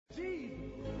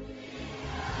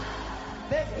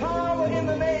There's power in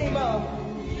the name of.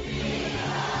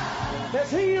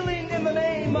 There's healing in the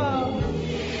name of.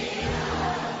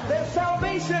 There's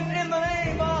salvation in the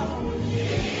name of.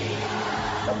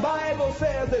 The Bible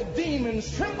says that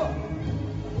demons tremble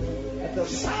at the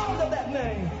sound of that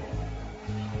name.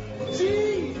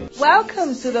 Jesus.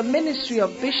 Welcome to the ministry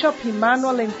of Bishop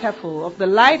Emmanuel Intefel of the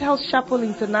Lighthouse Chapel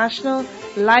International,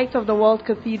 Light of the World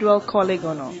Cathedral,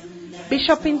 Kolegono.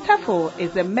 Bishop Intefel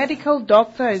is a medical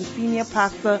doctor and senior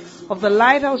pastor of the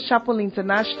Lighthouse Chapel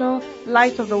International,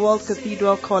 Light of the World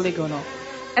Cathedral, Kolegono.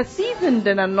 A seasoned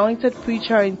and anointed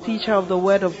preacher and teacher of the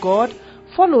Word of God,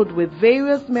 followed with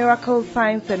various miracles,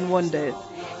 signs and wonders.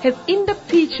 His in-depth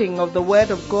teaching of the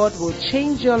Word of God will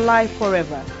change your life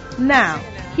forever. Now,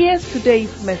 here's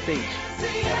today's message.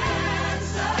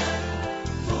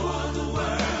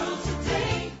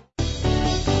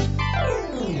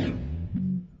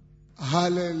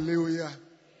 Hallelujah.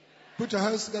 Put your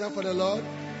hands together for the Lord.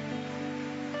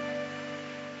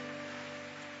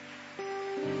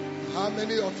 How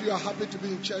many of you are happy to be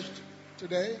in church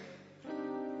today?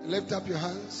 Lift up your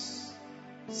hands.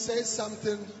 Say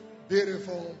something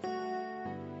beautiful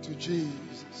to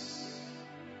Jesus.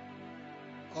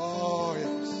 Oh,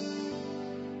 yes.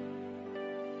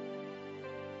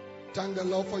 Thank the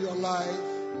Lord for your life.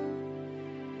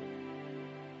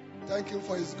 Thank Him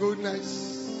for His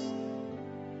goodness.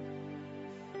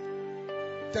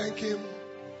 Thank Him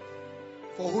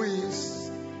for who He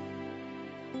is.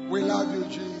 We love you,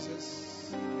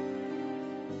 Jesus.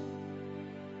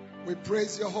 We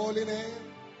praise your holy name.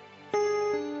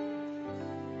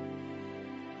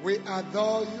 We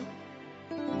adore you.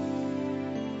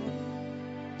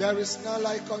 There is none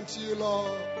like unto you,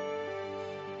 Lord.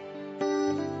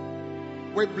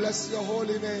 We bless your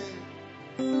holy name.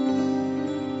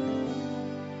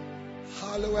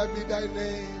 Hallowed be thy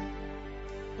name.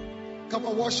 Come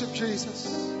and worship Jesus.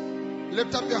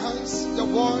 Lift up your hands, your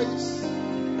voice.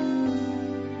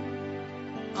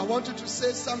 I want you to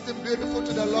say something beautiful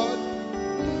to the Lord.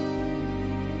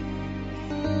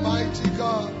 Mighty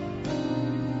God,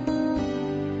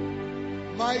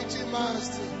 mighty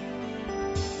Master,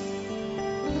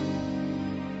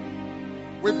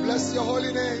 we bless your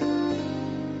holy name.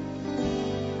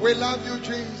 We love you,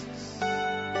 Jesus.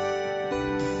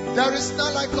 There is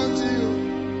none like unto you.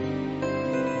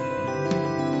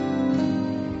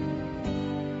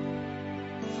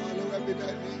 Hallowed be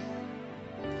thy name.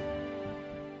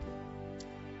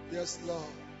 Yes,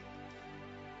 Lord.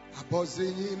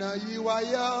 Abozinina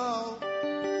yiwaya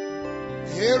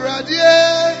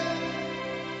Heradie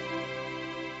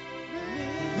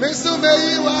Misume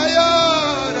yiwaya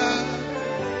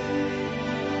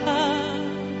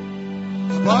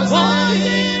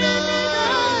Abozinina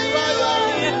yiwaya.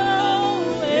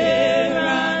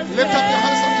 Lift up your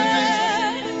hands unto Jesus.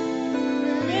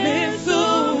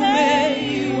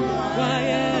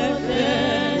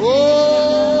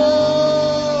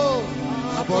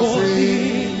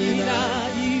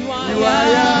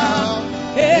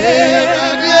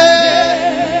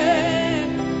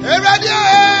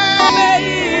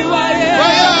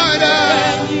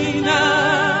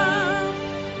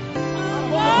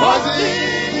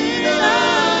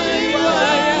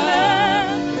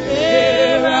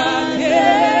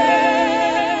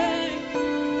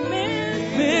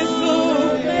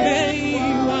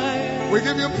 We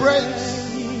give you praise.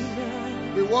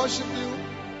 We worship you.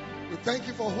 We thank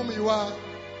you for whom you are.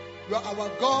 You are our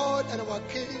God and our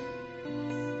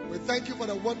King. We thank you for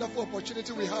the wonderful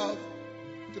opportunity we have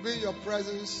to be in your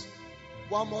presence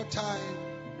one more time.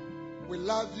 We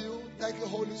love you. Thank you,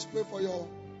 Holy Spirit, for your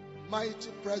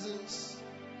mighty presence.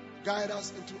 Guide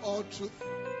us into all truth.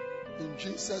 In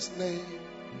Jesus' name,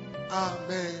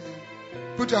 amen.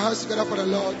 Put your hands together for the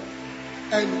Lord,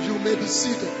 and you may be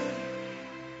seated.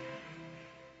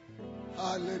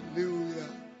 Hallelujah.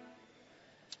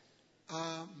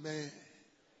 Amen.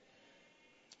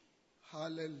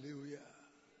 Hallelujah.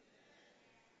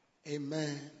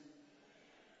 Amen.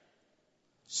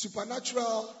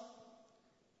 Supernatural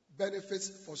benefits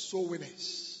for soul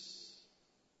winners.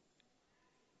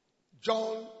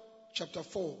 John chapter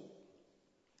 4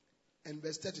 and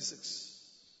verse 36.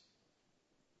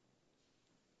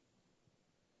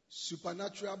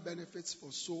 Supernatural benefits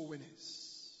for soul winners.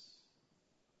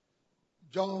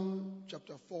 John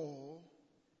chapter 4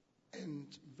 and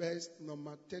verse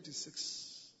number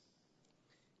 36.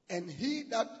 And he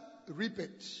that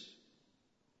reapeth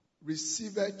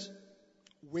receiveth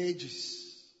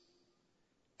wages,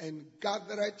 and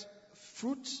gathereth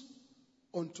fruit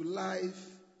unto life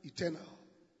eternal,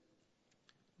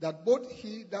 that both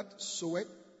he that soweth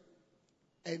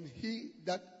and he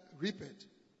that reapeth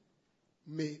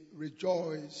may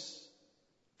rejoice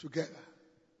together.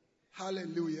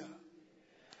 Hallelujah.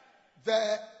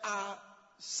 There are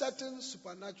certain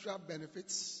supernatural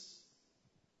benefits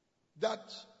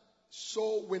that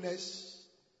soul winners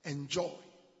enjoy.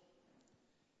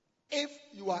 If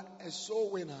you are a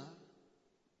soul winner,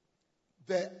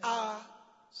 there are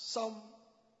some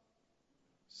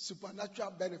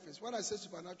supernatural benefits. When I say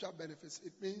supernatural benefits,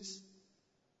 it means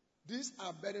these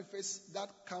are benefits that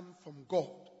come from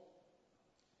God.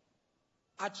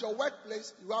 At your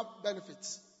workplace, you have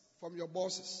benefits from your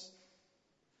bosses.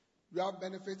 You have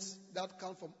benefits that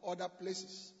come from other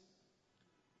places.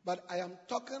 But I am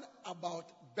talking about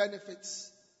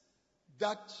benefits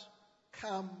that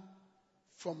come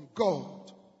from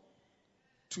God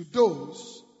to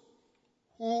those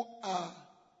who are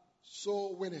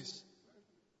soul winners.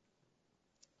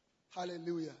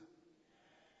 Hallelujah.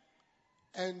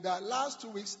 And last 2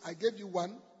 weeks, I gave you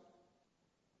one.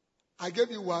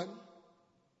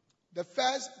 The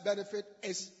first benefit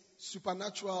is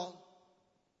supernatural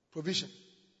provision.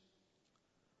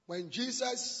 When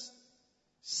Jesus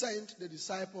sent the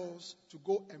disciples to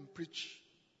go and preach,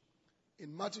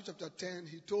 in Matthew chapter 10,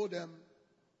 he told them,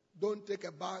 don't take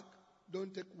a bag,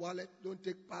 don't take wallet, don't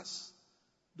take pass,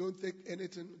 don't take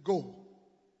anything, go.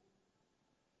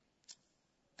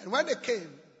 And when they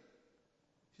came,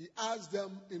 he asked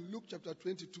them in Luke chapter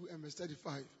 22 and verse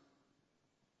 35,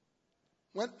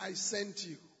 when I sent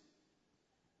you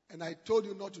and I told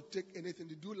you not to take anything,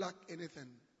 did you lack anything?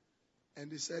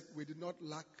 And they said, we did not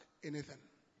lack anything.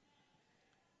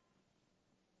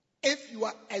 If you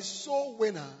are a soul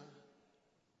winner,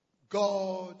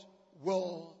 God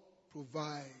will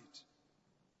provide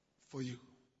for you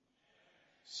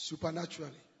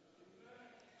supernaturally.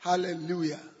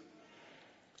 Hallelujah.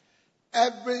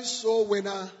 Every soul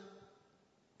winner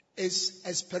is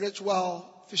a spiritual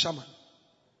fisherman.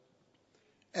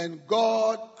 And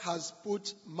God has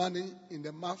put money in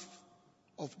the mouth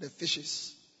of the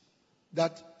fishes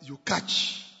that you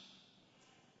catch.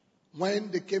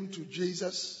 When they came to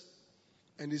Jesus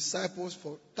and disciples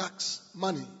for tax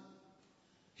money,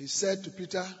 he said to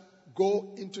Peter,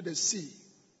 go into the sea.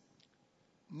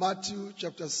 Matthew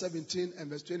chapter 17 and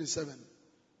verse 27.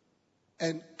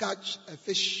 And catch a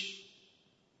fish.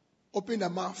 Open the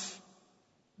mouth.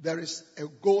 There is a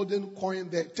golden coin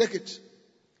there. Take it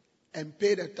and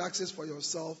pay the taxes for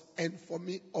yourself and for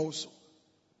me also.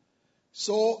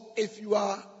 So if you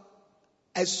are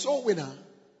a soul winner,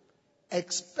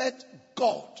 expect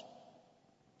God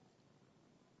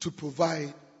to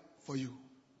provide for you.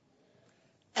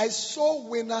 A soul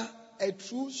winner, a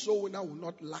true soul winner will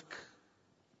not lack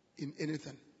in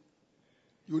anything.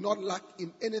 You will not lack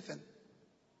in anything.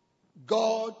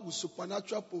 God will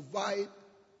supernaturally provide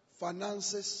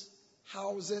finances,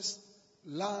 houses,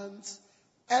 lands,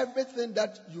 everything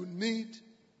that you need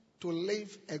to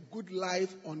live a good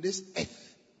life on this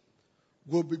earth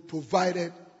will be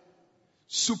provided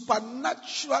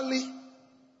supernaturally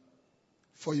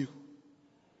for you.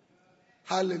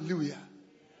 Hallelujah.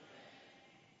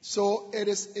 So it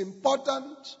is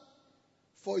important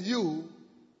for you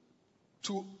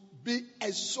to be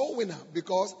a soul winner,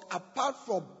 because apart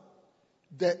from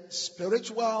the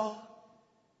spiritual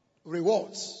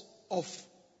rewards of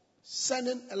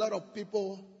sending a lot of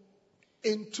people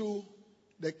into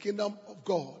the kingdom of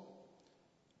God,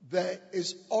 there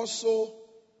is also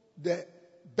the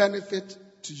benefit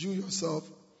to you yourself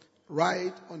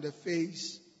right on the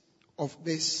face of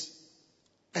this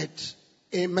earth.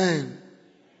 Amen.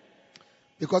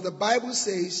 Because the Bible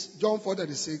says, John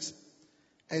 4:36,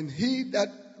 and he that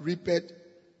reapeth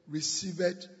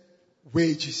receiveth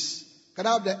wages. Can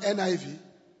I have the NIV?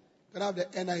 Can I have the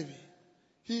NIV?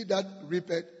 He that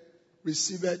reapeth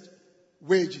receiveth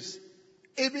wages.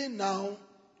 Even now,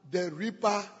 the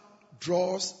reaper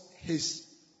draws his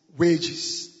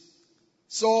wages.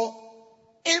 So,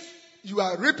 if you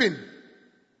are reaping,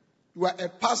 you are a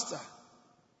pastor,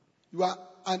 you are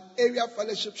an area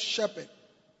fellowship shepherd,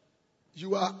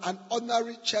 you are an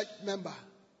ordinary church member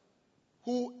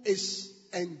who is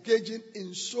engaging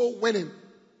in soul winning,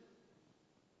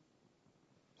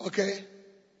 okay,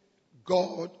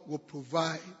 God will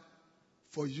provide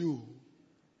for you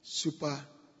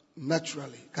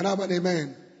supernaturally. Can I have an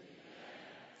amen?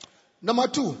 Number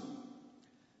 2,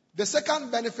 the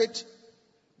second benefit,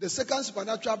 the second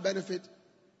supernatural benefit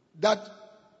that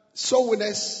soul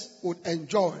winners would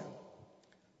enjoy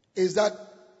is that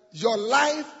your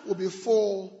life will be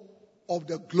full of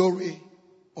the glory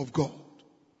of God.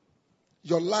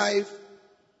 Your life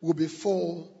will be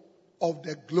full of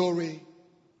the glory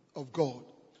of God.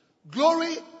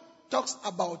 Glory talks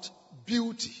about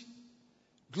beauty.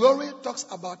 Glory talks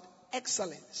about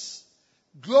excellence.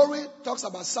 Glory talks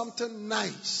about something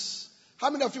nice. How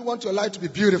many of you want your life to be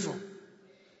beautiful?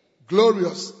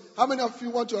 Glorious. How many of you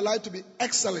want your life to be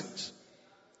excellent?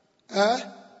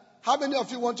 How many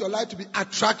of you want your life to be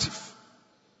attractive?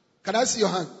 Can I see your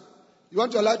hand? You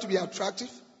want your life to be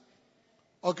attractive?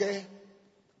 Okay.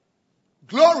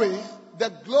 Glory, the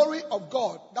glory of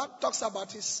God, that talks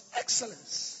about His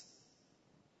excellence.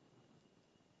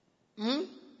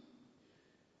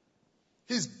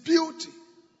 His beauty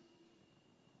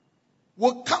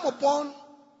will come upon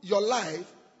your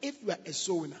life if you are a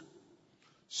soul winner.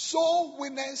 Soul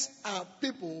winners are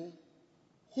people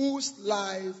whose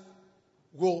life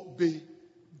will be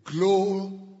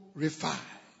glorified.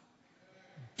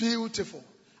 Beautiful.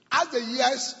 As the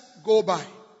years go by,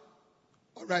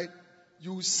 all right,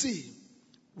 you see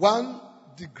one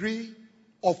degree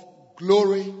of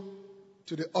glory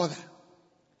to the other.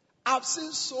 I've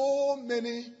seen so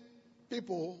many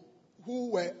people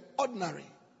who were ordinary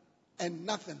and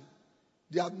nothing.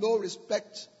 They have no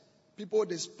respect. People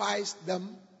despise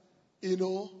them,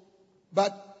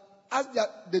 But as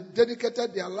they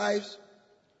dedicated their lives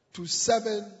to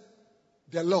serving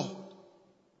the Lord,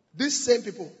 these same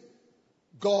people,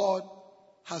 God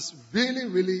has really,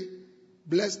 really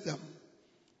blessed them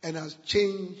and has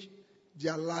changed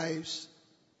their lives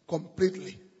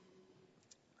completely.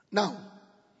 Now,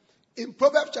 in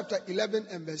Proverbs chapter 11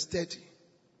 and verse 30,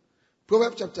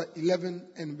 Proverbs chapter 11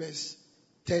 and verse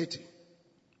 30,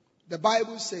 the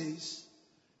Bible says,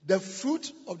 the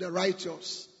fruit of the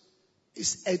righteous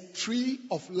is a tree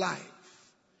of life,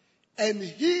 and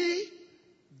he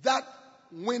that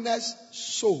winneth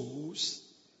souls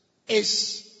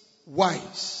is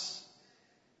wise.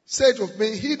 Say it with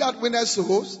me. He that winneth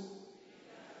souls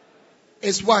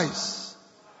is wise.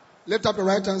 Lift up your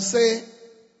right hand and say,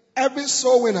 every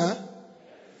soul winner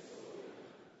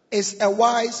is a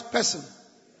wise person.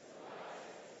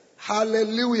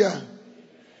 Hallelujah.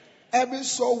 Every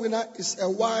soul winner is a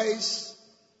wise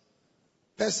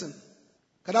person.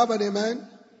 Can I have an amen?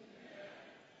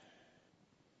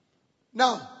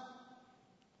 Now,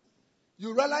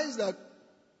 you realize that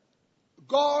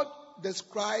God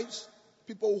describes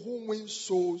people who win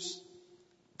souls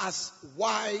as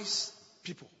wise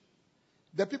people.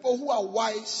 The people who are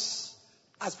wise,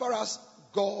 as far as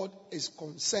God is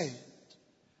concerned,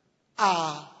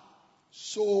 are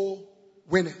soul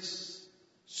winners.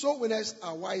 Soul winners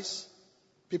are wise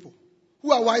people.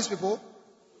 Who are wise people?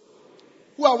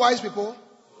 Who are wise people?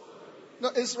 No,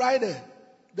 it's right there.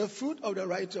 The fruit of the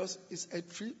righteous is a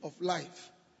tree of life.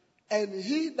 And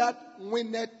he that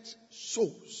winneth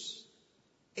souls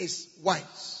is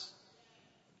wise.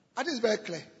 I think it's very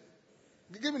clear.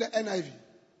 Give me the NIV.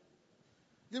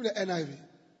 Give me the NIV.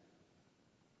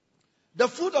 The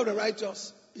fruit of the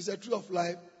righteous is a tree of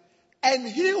life. And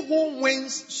he who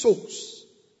wins souls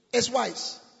is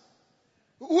wise.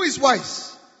 Who is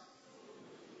wise?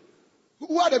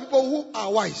 Who are the people who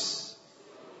are wise?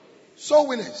 Soul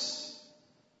winners.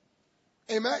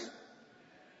 Amen.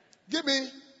 Give me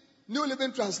New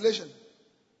Living Translation.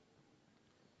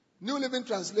 New Living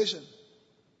Translation.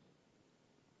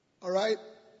 All right.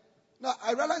 Now,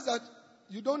 I realize that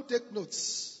you don't take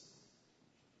notes.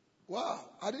 Wow.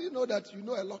 I didn't know that you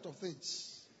know a lot of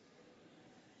things.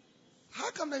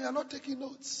 How come that you are not taking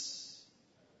notes?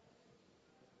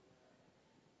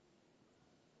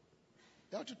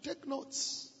 You have to take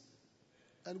notes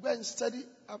and go and study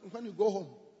when you go home.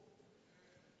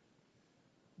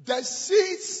 The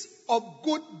seeds of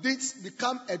good deeds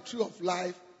become a tree of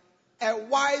life. A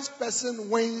wise person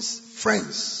wins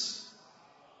friends.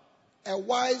 A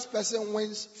wise person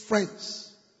wins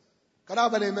friends. Can I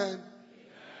have an amen? Amen.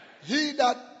 He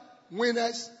that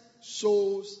winneth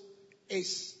souls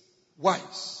is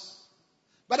wise.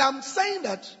 But I'm saying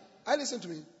that, listen to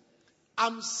me.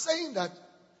 I'm saying that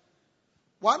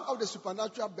one of the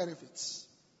supernatural benefits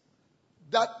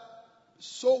that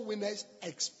soul winners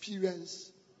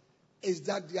experience is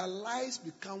that their lives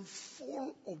become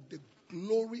full of the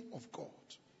glory of God.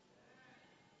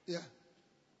 Yeah.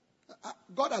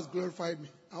 God has glorified me.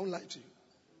 I won't lie to you.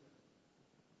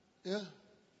 Yeah.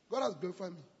 God has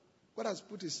glorified me. God has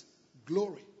put His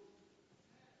glory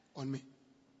on me.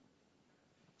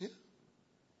 Yeah.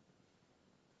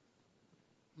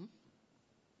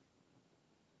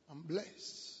 I'm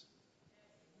blessed.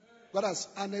 God has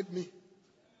honored me.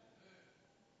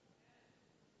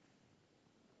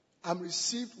 I'm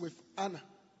received with honor.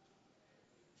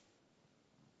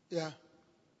 Yeah.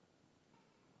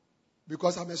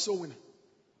 Because I'm a soul winner.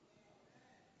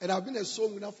 And I've been a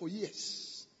soul winner for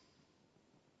years.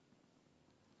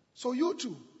 So you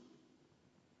too,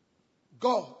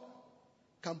 God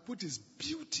can put His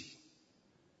beauty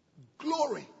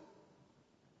glory.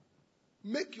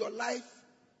 Make your life,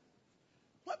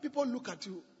 when people look at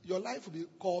you, your life will be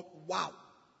called wow.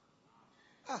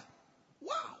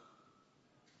 Wow.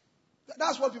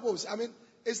 That's what people will say. I mean,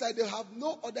 it's like they have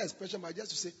no other expression but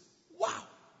just to say, wow.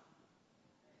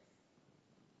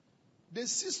 They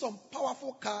see some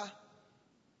powerful car.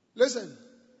 Listen,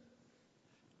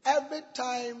 every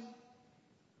time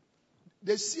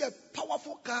they see a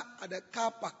powerful car at the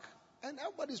car park, and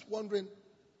everybody's wondering,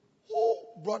 who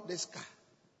brought this car?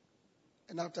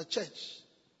 And after church,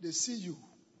 they see you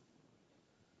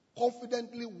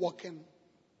confidently walking,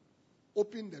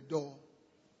 open the door,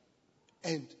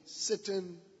 and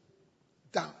sitting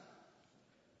down.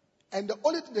 And the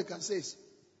only thing they can say is,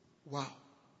 wow.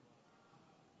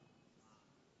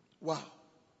 Wow.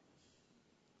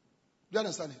 Do you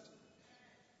understand it?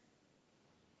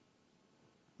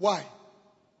 Why?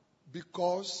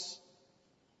 Because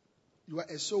you are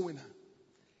a soul winner.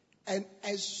 And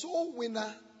a soul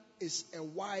winner is a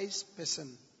wise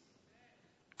person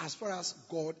as far as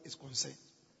God is concerned.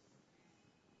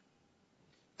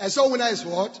 A soul winner is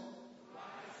what?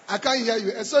 I can't hear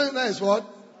you. A soul winner is what?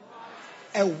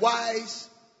 A wise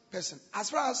person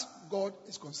as far as God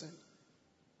is concerned.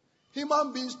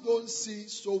 Human beings don't see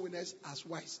soul winners as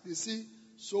wise. They see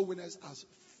soul winners as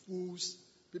fools,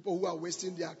 people who are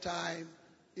wasting their time,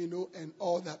 and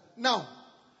all that. Now,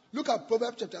 look at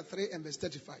Proverbs chapter 3 and verse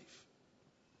 35.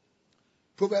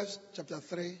 Proverbs chapter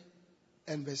 3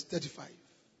 and verse 35.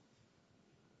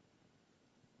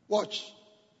 Watch.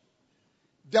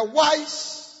 The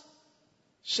wise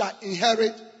shall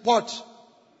inherit what?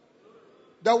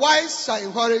 The wise shall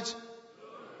inherit.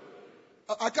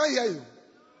 I can't hear you.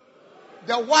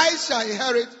 The wise shall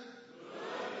inherit.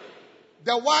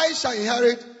 The wise shall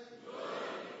inherit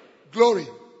glory.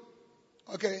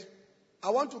 Okay. I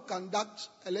want to conduct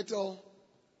a little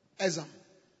exam.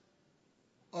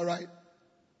 All right.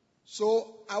 So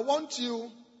I want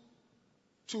you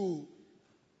to,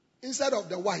 instead of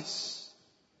the wise,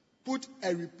 put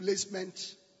a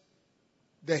replacement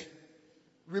there.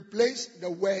 Replace the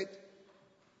word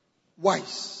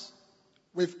wise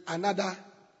with another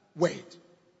word.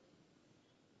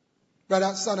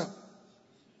 Brother, stand up.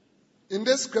 In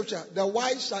this scripture, the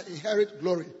wise shall inherit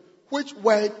glory. Which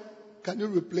word can you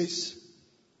replace?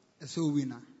 A soul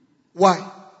winner.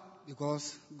 Why?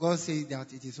 Because God says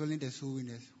that it is only the soul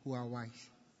winners who are wise.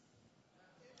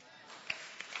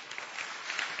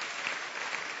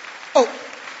 Oh,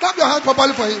 clap your hand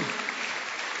properly for him.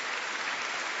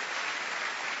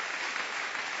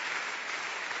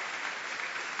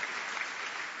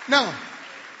 Now,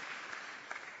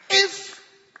 if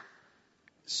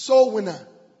soul winner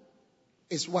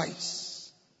is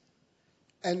wise,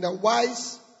 and the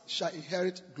wise shall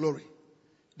inherit glory,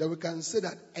 then we can say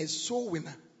that a soul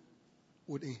winner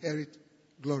would inherit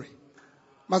glory.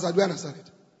 Master, do you understand it?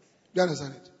 Do you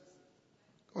understand it?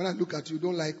 When I look at you, you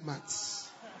don't like maths.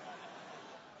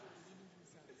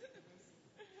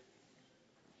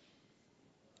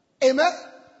 Amen? Amen.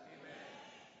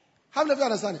 How many of you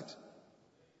understand it?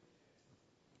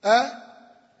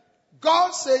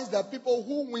 God says that people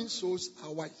who win souls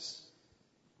are wise.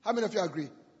 How many of you agree?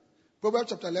 Proverbs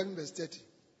chapter 11 verse 30.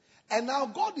 And now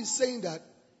God is saying that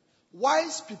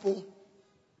wise people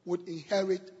would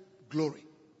inherit glory.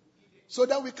 So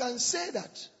that we can say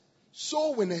that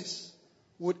soul winners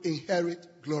would inherit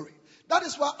glory. That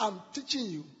is why I'm teaching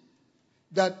you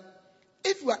that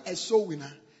if you are a soul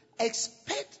winner,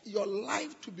 expect your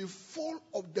life to be full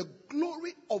of the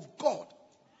glory of God.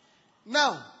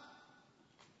 Now,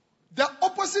 the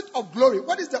opposite of glory.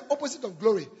 What is the opposite of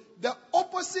glory? The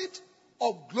opposite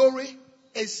of glory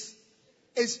is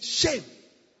shame.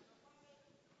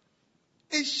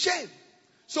 It's shame.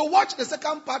 So watch the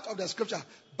second part of the scripture.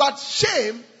 But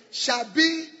shame shall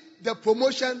be the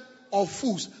promotion of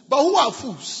fools. But who are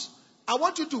fools? I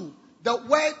want you to, the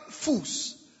word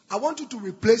fools, I want you to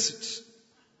replace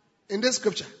it in this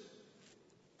scripture.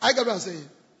 I get what I'm saying.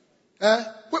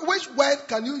 Which word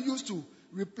can you use to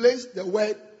replace the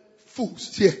word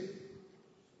fools here?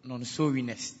 Non-soul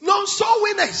winners. Non-soul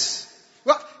winners.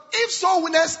 Well, if soul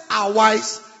winners are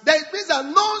wise, then it means that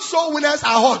non-soul winners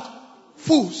are what?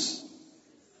 Fools.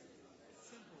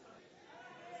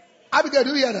 Abigail, do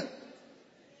you hear that?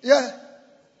 Yeah.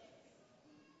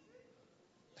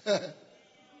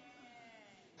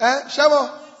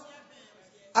 Shamo.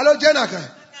 Hello, Jenaka.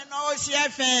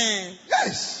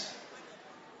 Yes.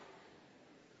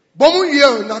 Bomu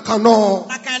ye nakano.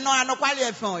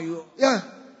 Yeah.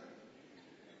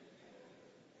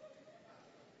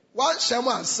 Once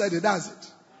Shamo has said it, that's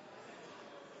it.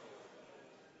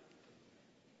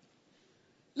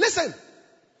 Listen.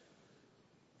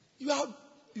 You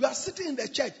You are sitting in the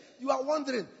church. You are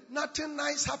wondering, nothing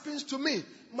nice happens to me.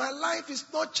 My life is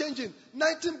not changing.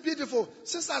 Nothing beautiful.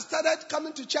 Since I started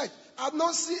coming to church, I've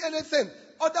not seen anything.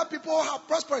 Other people are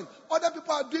prospering. Other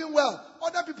people are doing well.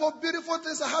 Other people, beautiful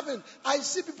things are happening. I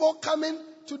see people coming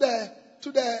to the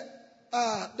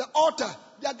altar.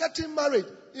 They are getting married.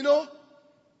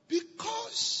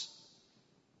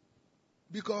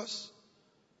 Because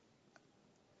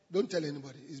don't tell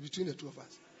anybody. It's between the two of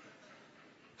us.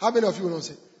 How many of you will not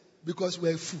say? Because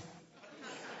we're a fool.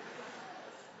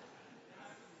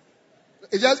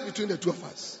 It's just between the two of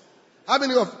us. How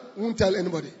many of you won't tell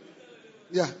anybody?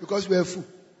 Yeah, because we're a fool.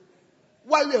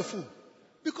 Why we're a fool?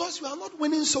 Because we are not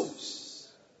winning souls.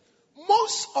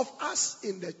 Most of us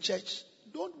in the church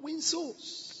don't win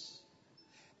souls.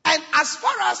 And as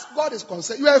far as God is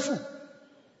concerned, you are a fool.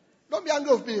 Don't be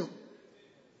angry with me.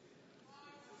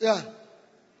 Yeah.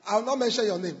 I will not mention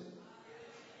your name.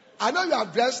 I know you are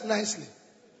dressed nicely.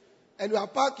 And you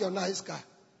have parked your nice car.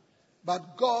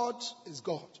 But God is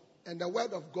God. And the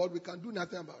word of God, we can do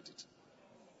nothing about it.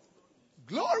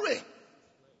 Glory.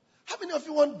 How many of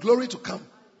you want glory to come?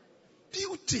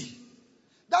 Beauty.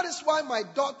 That is why my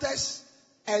daughters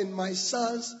and my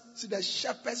sons, see the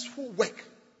shepherds who work.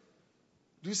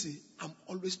 Do you see? I'm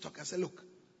always talking. I say, look,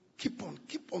 keep on,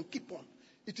 keep on, keep on.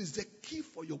 It is the key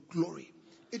for your glory.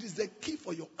 It is the key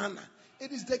for your honor.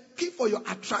 It is the key for your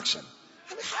attraction.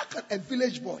 I mean, how can a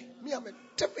village boy, me, I'm a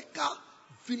typical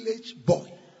village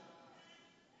boy.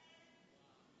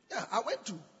 Yeah, I went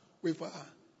to with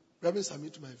Reverend Sami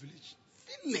to my village.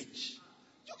 Village.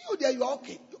 You there, you are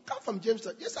okay. You come from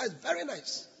Jamestown. Yes, it's very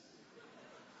nice.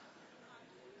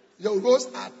 Your roads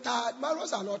are tired. My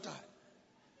roads are not tired.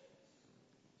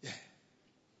 Yeah.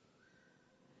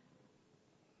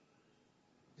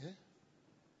 Yeah.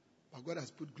 But God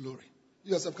has put glory.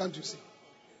 You yourself, can't you see?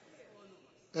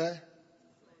 Eh?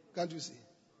 Can't you see?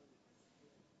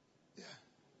 Yeah.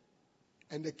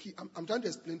 And the key, I'm trying to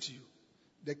explain to you.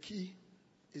 The key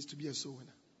is to be a soul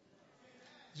winner.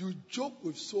 You joke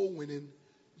with soul winning,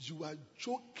 you are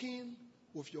joking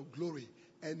with your glory,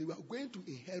 and you are going to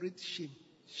inherit shame.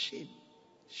 Shame.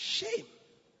 Shame.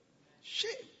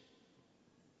 Shame.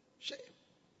 Shame.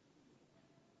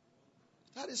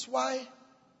 That is why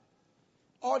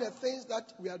all the things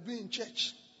that we are doing in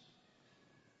church,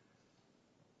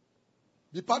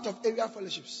 be part of area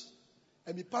fellowships,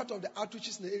 and be part of the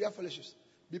outreaches in the area fellowships,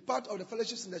 be part of the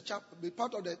fellowships in the chapel, be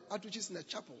part of the outreaches in the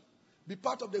chapel, be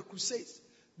part of the crusades,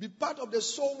 be part of the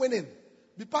soul winning,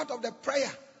 be part of the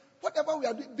prayer. Whatever we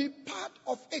are doing, be part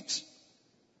of it.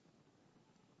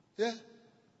 Yeah?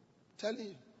 Telling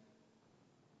you.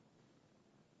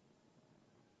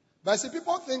 But see,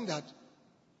 people think that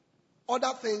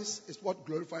other things is what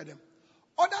glorify them.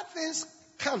 Other things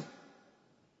come.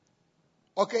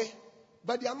 Okay?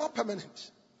 But they are not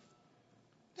permanent.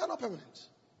 They are not permanent.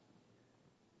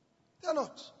 They are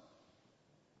not.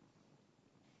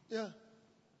 Yeah.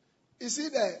 You see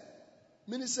the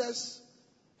ministers,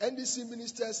 NDC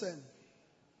ministers and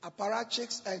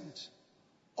apparatchiks and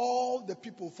all the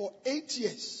people for 8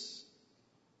 years.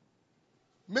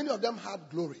 Many of them had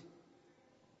glory.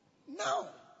 Now,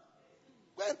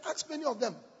 go and ask many of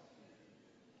them.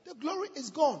 The glory is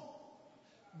gone.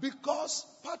 Because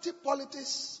party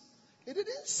politics, it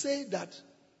didn't say that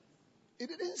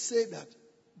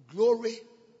glory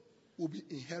will be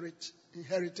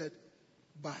inherited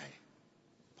by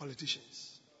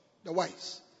politicians, the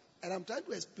wise. And I'm trying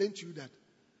to explain to you that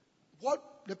what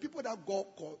the people that God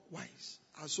called wise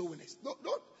are so winners.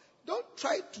 Don't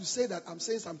try to say that I'm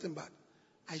saying something bad.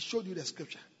 I showed you the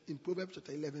scripture in Proverbs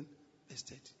chapter 11, verse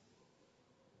 30.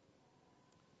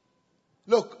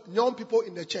 Look, young people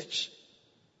in the church.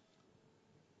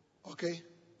 Okay?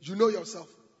 You know yourself,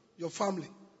 your family.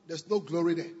 There's no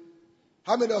glory there.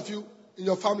 How many of you in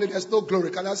your family, there's no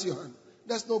glory? Can I see your hand?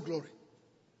 There's no glory.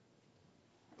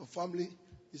 Your family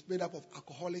is made up of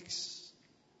alcoholics,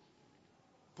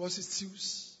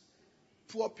 prostitutes,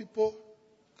 poor people.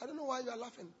 I don't know why you are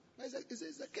laughing. But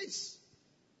it's the case.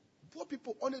 Poor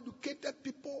people, uneducated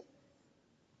people,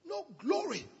 no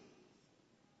glory.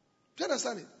 Do you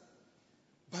understand it?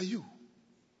 But you,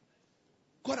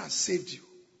 God has saved you.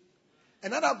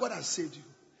 And now that God has saved you,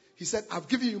 He said, I've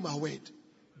given you my word.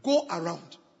 Go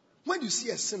around. When you see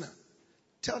a sinner,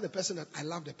 tell the person that I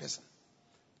love the person.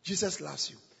 Jesus loves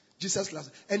you. Jesus loves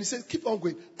you. And He says, keep on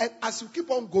going. And as you keep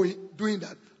on going, doing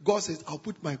that, God says, I'll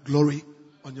put my glory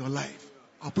on your life.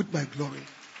 I'll put my glory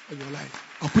on your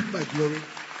life. I'll put my glory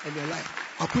on your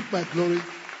life. I'll put my glory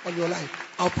on your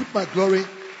life. I'll put my glory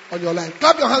on your life.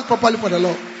 Clap your hands properly for the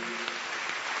Lord.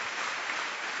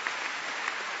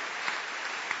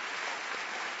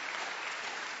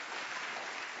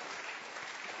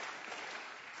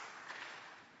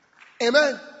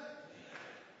 Amen.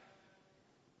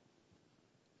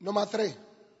 Number 3.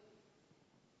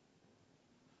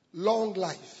 Long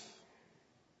life.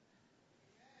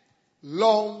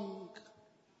 Long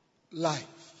life.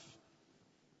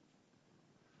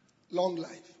 Long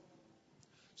life.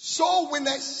 Soul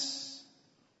winners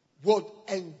would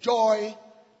enjoy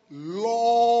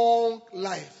long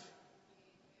life.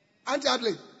 Auntie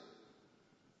Adley?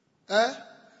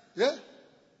 Yeah?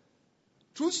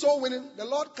 Through soul winning, the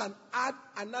Lord can add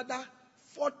another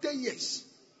 40 years.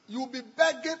 You'll be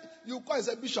begging, you call as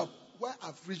a bishop. Where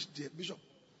I've reached there, bishop.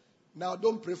 Now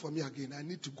don't pray for me again. I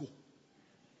need to go.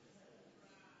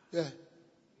 Yeah.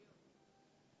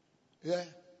 Yeah.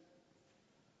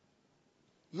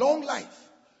 Long life.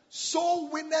 Soul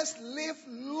winners live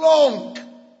long.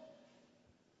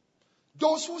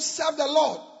 Those who serve the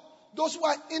Lord, those who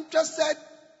are interested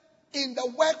in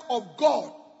the work of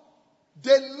God,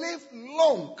 they live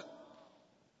long.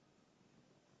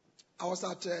 I was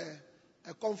at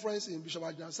a conference in Bishop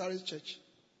Ajinasari's church.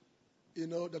 You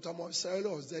know, Dr.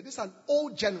 Moserelo was there. This is an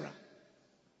old general.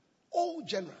 Old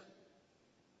general.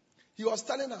 He was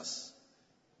telling us,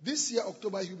 this year,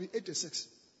 October, he'll be 86.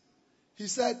 He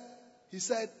said,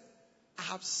 I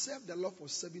have served the Lord for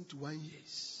 71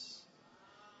 years.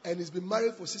 And he's been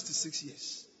married for 66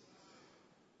 years.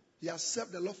 He has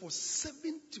served the Lord for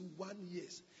 71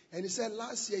 years. And he said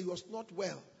last year he was not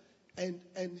well. And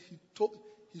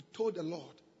he told the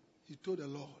Lord,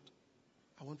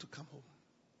 I want to come home.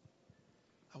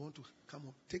 I want to come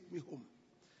home. Take me home.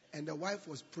 And the wife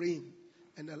was praying.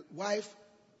 And the wife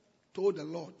told the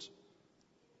Lord,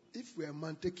 if we're a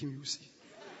man, take him, you see.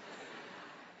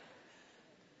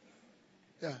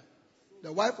 Yeah.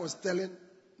 The wife was telling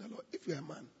the Lord, if you're a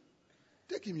man,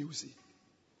 take him, you see.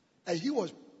 And he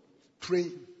was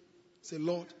praying. Say,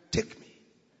 Lord, take me.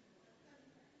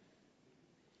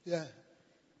 Yeah.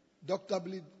 Dr.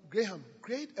 Billy Graham,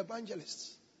 great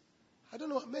evangelist. I don't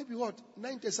know, maybe what,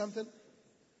 90 something?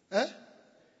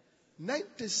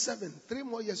 97. 3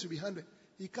 more years will be 100.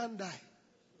 He can't die.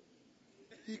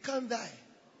 He can't die.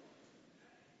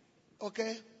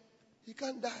 Okay? He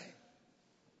can't die.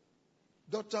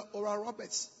 Dr. Oral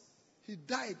Roberts, he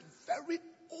died very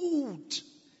old.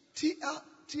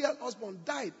 T.L. Osborne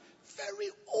died very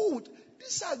old.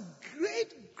 These are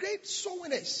great soul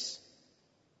winners.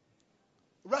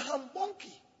 Raham Bonke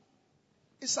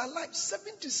is alive,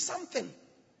 70 something.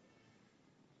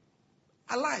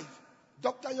 Alive.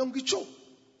 Dr. Yonggi Cho.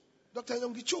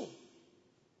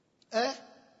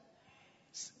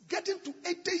 Getting to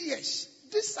 80 years.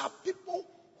 These are people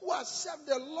who have served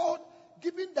the Lord,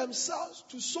 giving themselves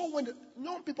to soul winning.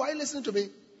 Young people, are you listening to me?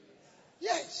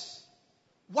 Yes.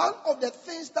 One of the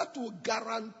things that will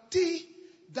guarantee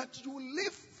that you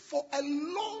live for a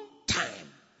long time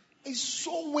is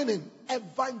soul winning,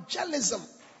 evangelism,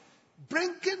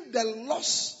 bringing the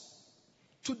lost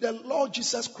to the Lord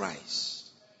Jesus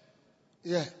Christ.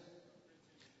 Yeah.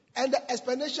 And the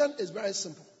explanation is very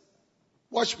simple.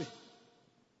 Watch me.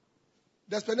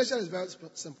 The explanation is very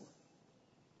simple.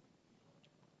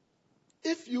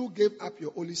 If you gave up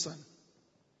your only son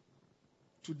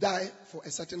to die for a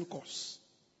certain cause,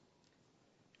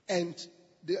 and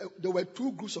there were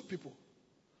 2 groups of people.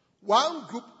 One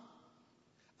group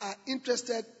are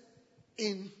interested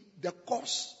in the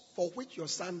cause for which your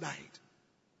son died.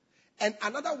 And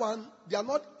another one, they are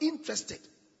not interested.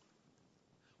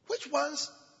 Which ones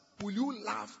will you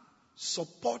love,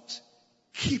 support,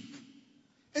 keep?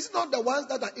 Is it not the ones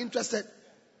that are interested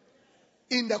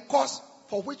in the cause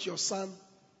for which your son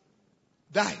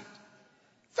died?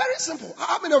 Very simple.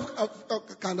 How many of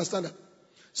you can understand that?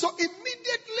 So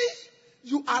immediately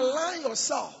you align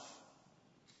yourself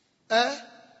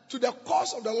to the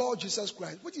cause of the Lord Jesus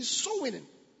Christ, which is soul winning.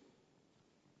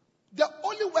 The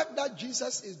only work that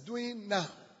Jesus is doing now,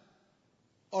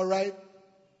 all right,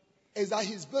 is that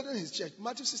he's building his church.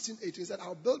 Matthew 16:8, he said,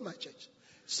 I'll build my church.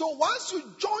 So once you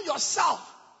join yourself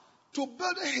to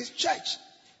building his church,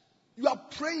 you are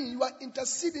praying, you are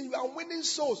interceding, you are winning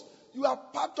souls. You are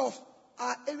part of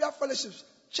our area fellowships,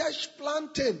 church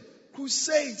planting,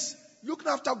 crusades, looking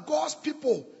after God's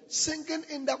people, singing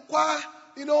in the choir.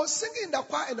 You know, singing in the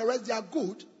choir and the rest, they are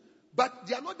good, but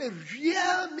they are not the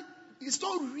real, it's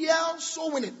not real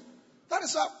soul winning. That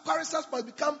is why pastors must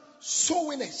become soul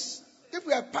winners. If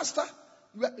you are a pastor,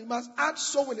 you must add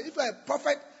soul winning. If you are a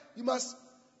prophet, you must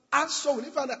add soul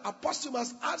winning. If you are an apostle, you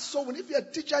must add soul winning. If you are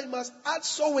a teacher, you must add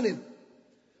soul winning.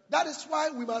 That is why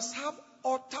we must have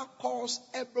altar calls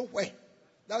everywhere.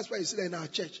 That's why you see that in our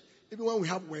church. Even when we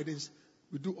have weddings,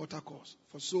 we do altar calls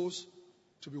for souls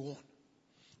to be won.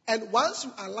 And once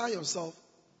you align yourself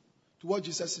to what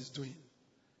Jesus is doing,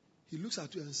 he looks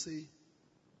at you and say,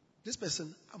 this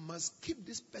person, I must keep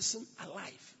this person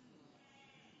alive.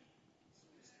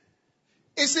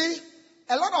 You see,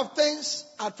 a lot of things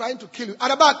are trying to kill you. At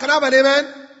the back, can I have an amen?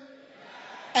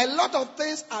 A lot of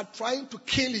things are trying to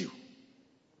kill you.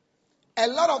 A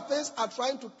lot of things are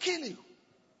trying to kill you.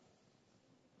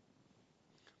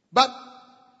 But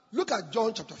look at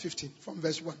John chapter 15 from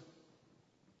verse 1.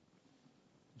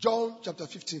 John chapter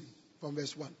 15 from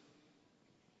verse 1.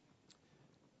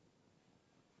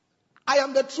 I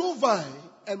am the true vine,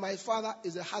 and my Father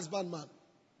is a husbandman.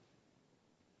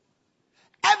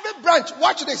 Every branch,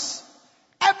 watch this.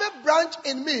 Every branch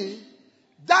in me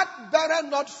that beareth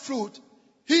not fruit,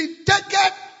 he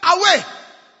taketh away.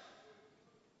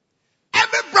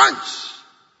 Every branch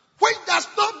which does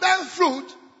not bear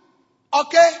fruit,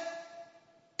 okay,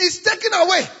 is taken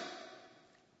away.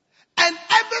 And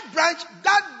every branch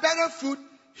that beareth fruit,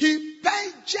 he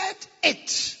purgeth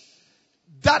it,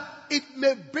 that it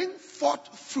may bring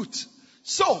forth fruit.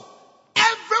 So,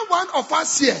 every one of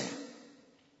us here,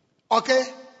 okay,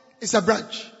 is a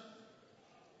branch.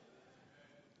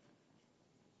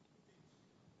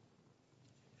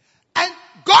 And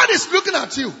God is looking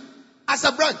at you as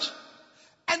a branch.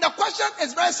 And the question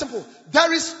is very simple.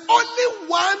 There is only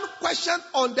one question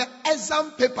on the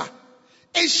exam paper.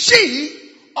 Is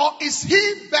she or is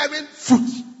he bearing fruit?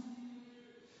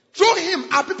 Through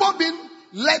him are people being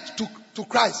led to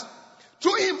Christ.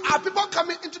 Through him are people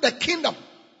coming into the kingdom.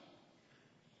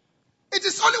 It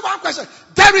is only one question.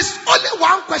 There is only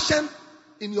one question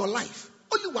in your life.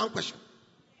 Only one question.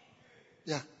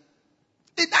 Yeah.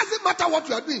 It doesn't matter what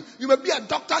you are doing. You may be a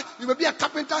doctor, you may be a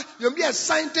carpenter, you may be a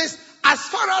scientist. As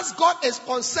far as God is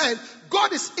concerned,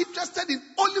 God is interested in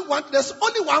only one. There's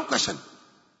only one question.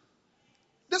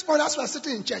 This point, as we are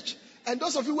sitting in church, and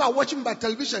those of you who are watching by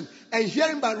television and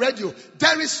hearing by radio,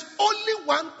 there is only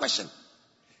one question.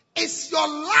 Is your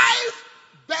life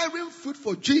bearing fruit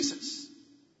for Jesus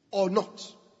or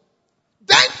not?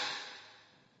 Then,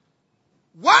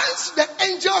 once the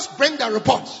angels bring the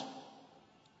report,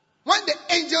 when the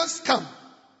angels come,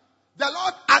 the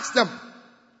Lord asks them,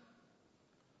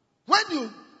 when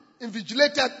you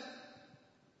invigilated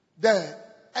the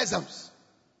exams,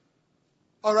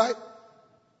 alright,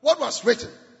 what was written?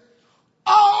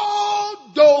 All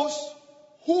those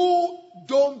who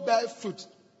don't bear fruit,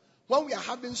 when we are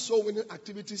having soul winning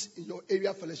activities in your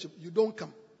area fellowship, you don't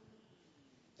come.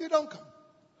 You don't come.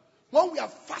 When we are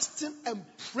fasting and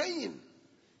praying,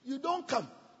 you don't come.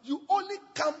 You only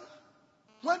come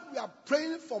when we are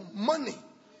praying for money.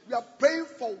 We are praying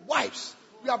for wives.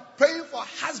 We are praying for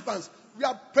husbands. We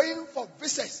are praying for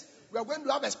visitors. We are going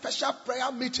to have a special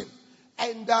prayer meeting.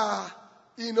 And,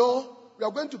 we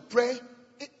are going to pray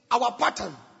our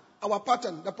pattern,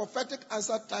 the prophetic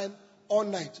answer time all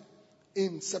night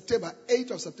in September,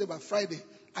 8th of September, Friday.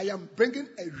 I am bringing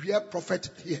a real prophet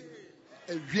here.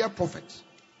 A real prophet.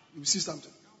 You see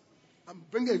something. I'm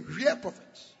bringing a real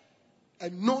prophet. A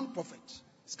known prophet.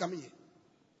 It's coming here.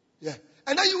 Yeah.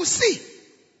 And then you will see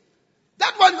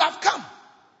that one you have come.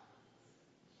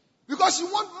 Because you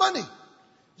want money.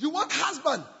 You want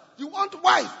husband. You want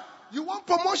wife. You want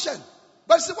promotion.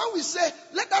 But see, when we say,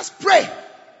 let us pray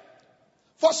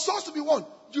for souls to be won,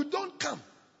 you don't come.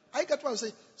 I get what I'm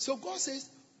saying. So God says,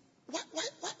 why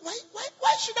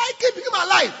should I keep him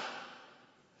alive?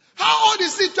 How old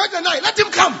is he? 29. Let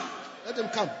him come. Let him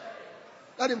come.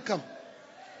 Let him come.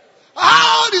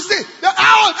 How old is he?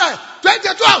 How old?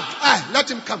 22. Let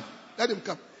him come. Let him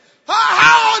come.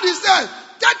 How old is he?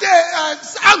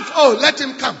 Let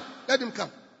him come. Let him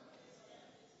come.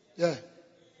 Yeah.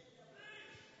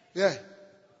 Yeah.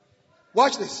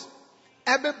 Watch this.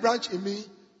 Every branch in me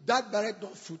that beareth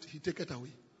not fruit, he taketh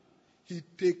away. He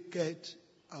taketh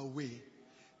away.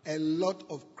 A lot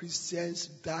of Christians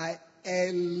die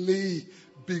early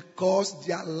because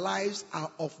their lives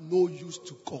are of no use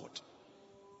to God.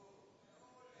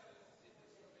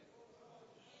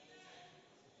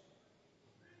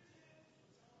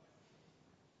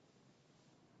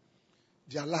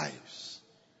 Their lives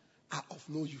are of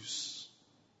no use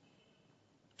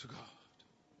to God.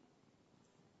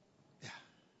 Yeah.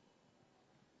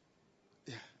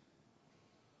 Yeah.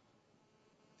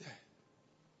 Yeah.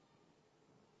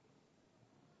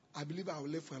 I believe I will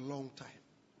live for a long time.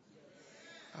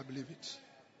 I believe it.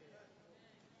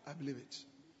 I believe it.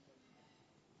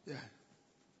 Yeah.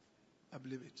 I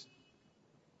believe it.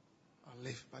 I'll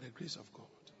live by the grace of God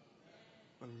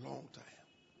for a long time.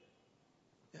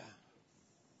 Yeah.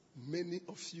 Many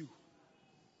of you,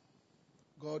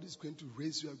 God is going to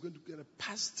raise you. You are going to get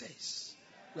pastors.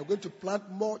 We are going to plant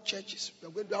more churches. We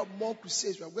are going to have more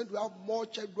crusades. We are going to have more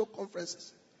church growth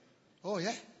conferences. Oh,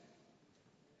 yeah.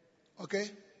 Okay?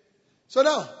 So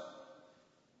now,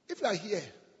 if you are here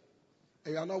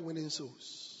and you are not winning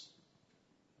souls,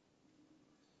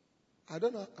 I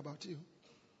don't know about you.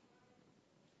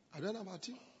 I don't know about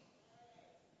you.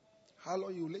 How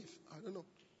long you live, I don't know.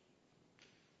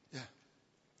 Yeah.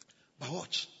 But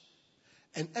watch.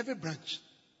 And every branch,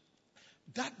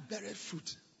 that beareth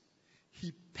fruit,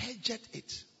 he purgeth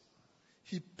it.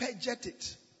 He purgeth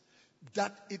it,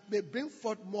 that it may bring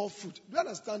forth more fruit. Do you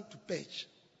understand to purge?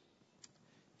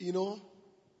 You know,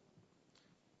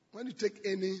 when you take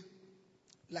any,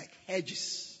 like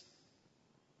hedges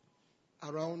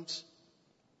around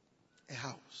a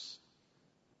house,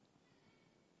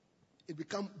 it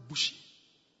becomes bushy.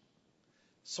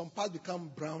 Some parts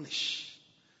become brownish.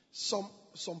 Some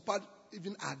parts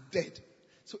even are dead.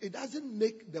 So it doesn't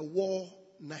make the wall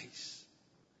nice.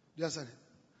 Do you understand it?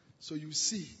 So you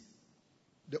see,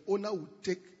 the owner will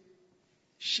take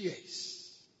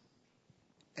shears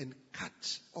and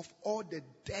cut off all the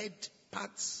dead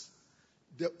parts,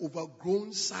 the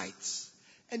overgrown sides,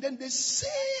 and then the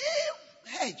same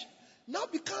hedge now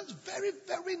becomes very,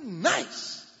 very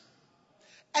nice.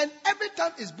 And every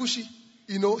time it's bushy,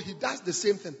 he does the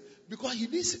same thing because he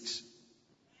needs it.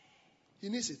 He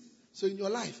needs it. So in your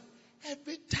life,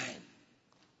 every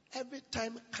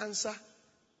time cancer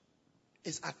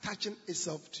is attaching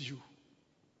itself to you,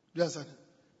 do you understand?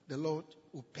 The Lord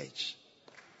will purge.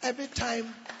 Every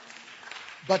time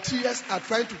bacteria are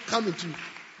trying to come into you,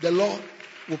 the Lord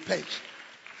will purge.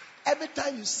 Every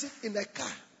time you sit in a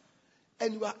car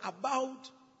and you are about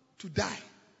to die,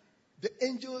 the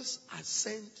angels are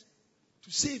sent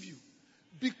to save you.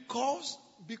 Because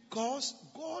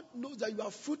God knows that you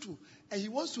are fruitful and He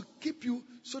wants to keep you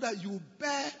so that you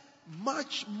bear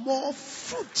much more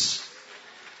fruit.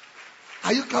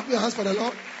 Are you clapping your hands for the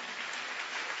Lord?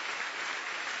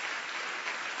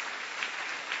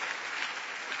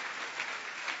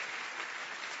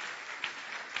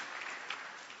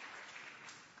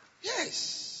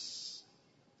 Yes.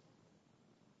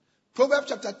 Proverbs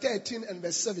chapter 13 and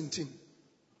verse 17.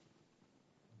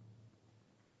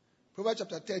 Proverbs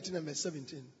chapter 13 and verse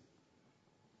 17.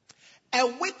 A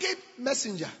wicked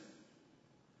messenger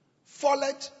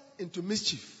falleth into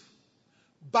mischief,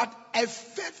 but a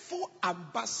faithful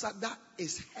ambassador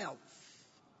is health.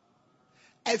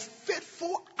 A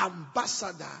faithful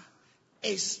ambassador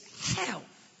is health.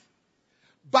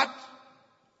 But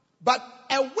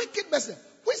a wicked messenger,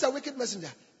 who is a wicked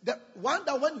messenger? The one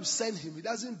that when you send him, he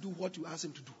doesn't do what you ask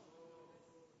him to do.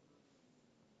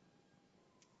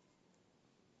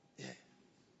 Yeah.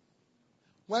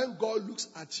 When God looks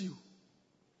at you,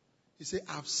 He says,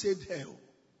 I've saved her.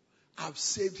 I've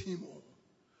saved him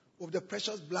with the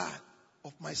precious blood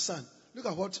of my son. Look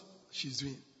at what she's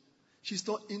doing. She's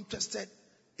not interested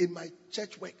in my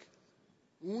church work.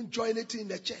 You won't join anything in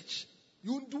the church.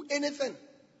 You won't do anything.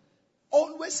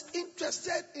 Always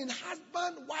interested in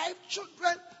husband, wife,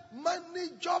 children, money,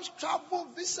 jobs, travel,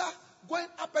 visa, going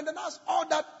up and down. That's all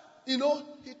that, he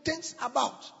thinks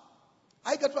about.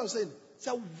 I get what I'm saying. It's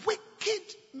a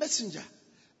wicked messenger.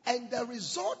 And the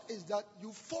result is that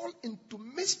you fall into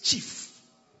mischief.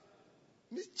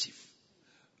 Mischief.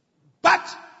 But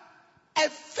a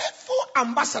faithful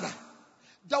ambassador,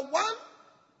 the one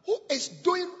who is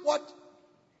doing what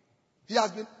he has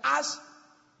been asked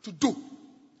to do,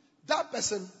 that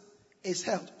person is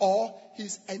health, or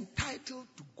he's entitled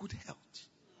to good health.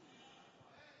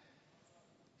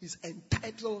 He's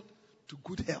entitled to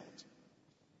good health.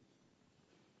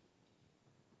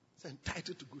 He's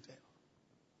entitled to good health.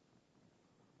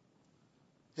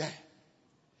 Yeah.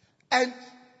 And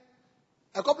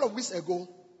a couple of weeks ago,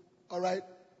 all right,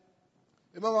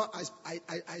 remember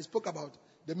I spoke about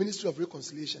the ministry of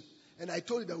reconciliation. And I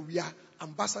told you that we are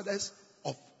ambassadors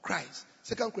of Christ.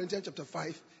 2 Corinthians chapter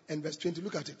 5 and verse 20.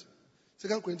 Look at it.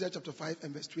 2 Corinthians chapter 5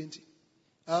 and verse 20.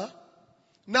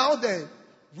 Now then,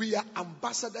 we are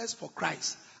ambassadors for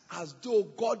Christ, as though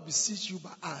God beseech you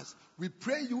by us. We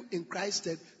pray you in Christ's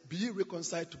stead, be ye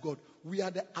reconciled to God. We are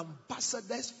the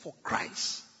ambassadors for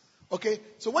Christ. Okay?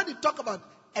 So when you talk about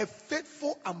a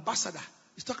faithful ambassador,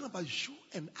 it's talking about you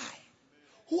and I,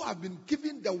 who have been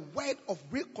given the word of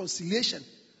reconciliation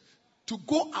to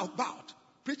go about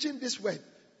preaching this word,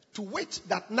 to wait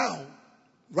that now,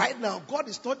 right now, God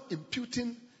is not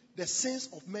imputing the sins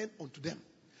of men unto them.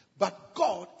 But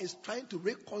God is trying to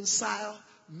reconcile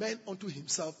men unto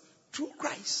himself through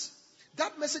Christ.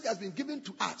 That message has been given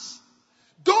to us.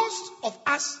 Those of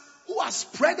us who are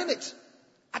spreading it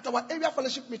at our area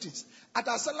fellowship meetings, at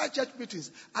our satellite church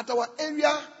meetings, at our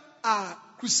area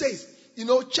crusades,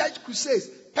 church crusades,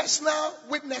 personal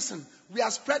witnessing, we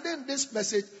are spreading this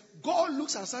message. God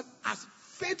looks at us as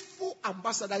faithful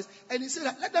ambassadors, and he said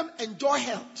that let them enjoy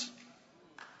health.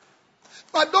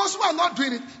 But those who are not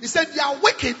doing it, he said they are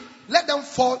wicked, let them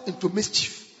fall into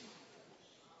mischief.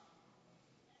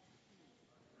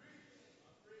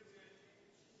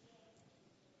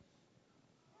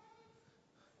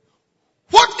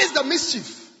 What is the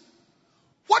mischief?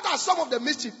 What are some of the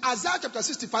mischief? Isaiah chapter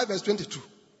 65 verse 22.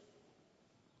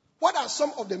 What are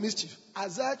some of the mischief?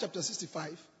 Isaiah chapter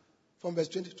 65 from verse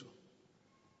 22.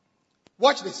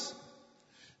 Watch this.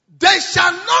 They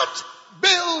shall not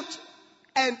build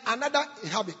and another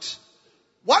inhabit.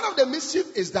 One of the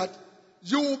mischief is that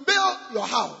you will build your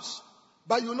house,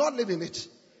 but you will not live in it.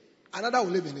 Another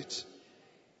will live in it.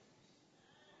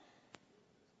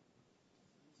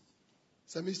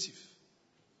 It's a mischief.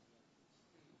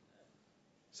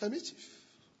 It's a mischief.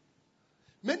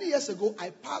 Many years ago,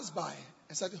 I passed by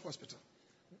a certain hospital.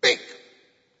 Big.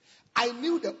 I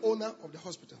knew the owner of the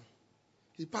hospital.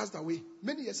 He passed away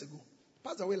many years ago.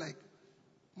 Passed away like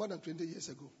more than 20 years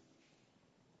ago.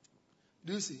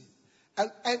 Do you see?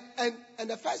 And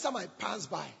the first time I passed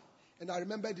by, and I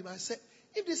remembered him, I said,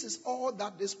 if this is all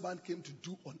that this man came to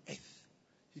do on earth,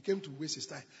 he came to waste his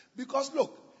time. Because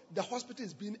look, the hospital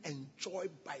is being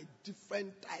enjoyed by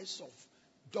different types of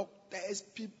doctors,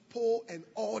 people, and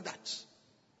all that.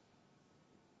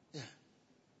 Yeah.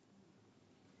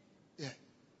 Yeah.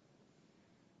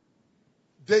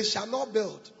 They shall not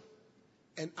build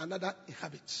and another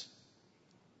inhabit.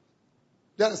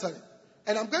 Do you understand it?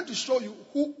 And I'm going to show you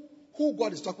who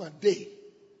God is talking about. They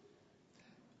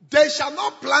shall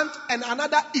not plant and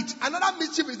another eat. Another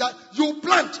mischief is that you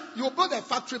plant, you build a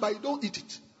factory, but you don't eat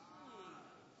it.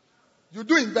 You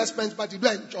do investments, but you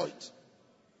don't enjoy it.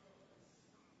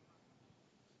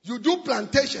 You do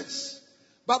plantations,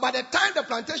 but by the time the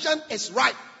plantation is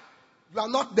ripe, you are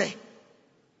not there.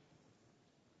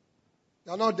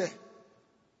 You are not there.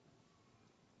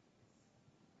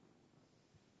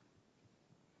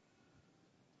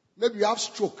 Maybe you have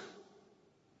stroke.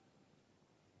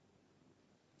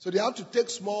 So they have to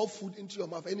take small food into your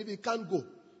mouth, and if it can't go,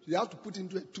 you have to put it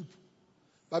into a tube.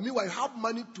 But meanwhile, you have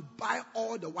money to buy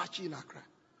all the wachi in Accra.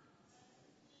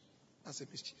 That's a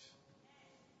mischief.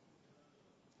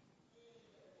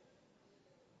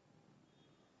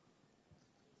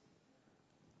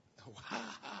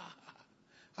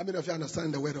 How many of you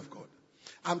understand the word of God?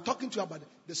 I'm talking to you about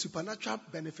the supernatural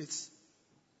benefits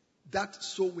that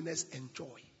soul winners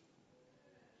enjoy.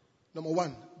 Number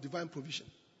 1, divine provision.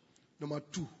 Number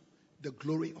 2, the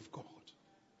glory of God.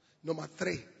 Number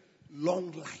 3,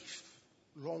 long life.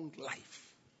 Long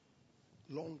life.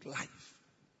 Long life.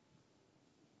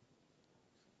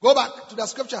 Go back to the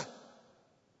scripture.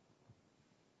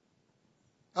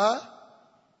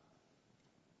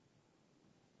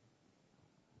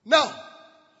 Now,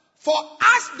 for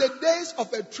us the days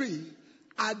of a tree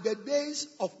are the days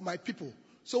of my people.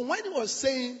 So when he was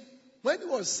saying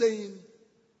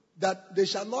that they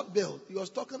shall not build, he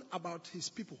was talking about his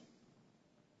people.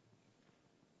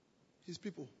 His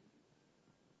people.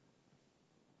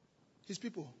 His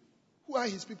people. Who are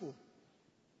his people?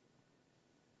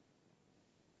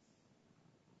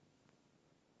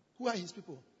 Who are his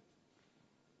people?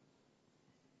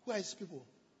 Who are his people?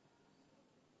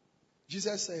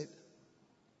 Jesus said,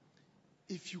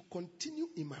 if you continue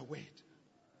in my word,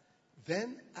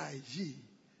 then are ye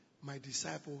my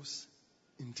disciples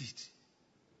indeed.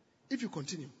 If you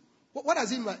continue. What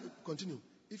does it mean continue?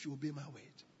 If you obey my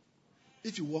word.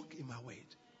 If you walk in my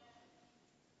word.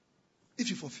 If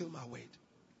you fulfill my word.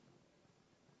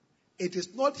 It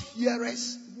is not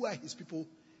hearers who are his people.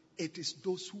 It is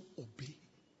those who obey.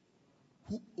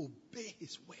 Who obey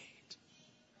his word.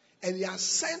 And he has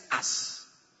sent us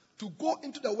to go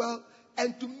into the world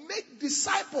and to make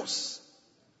disciples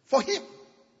for him.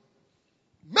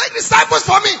 Make disciples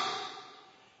for me.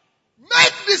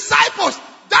 Make disciples.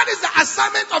 That is the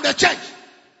assignment of the church.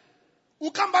 We'll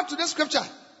come back to this scripture.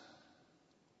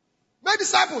 Make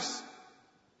disciples.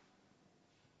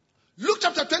 Luke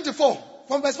chapter 24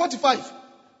 from verse 45.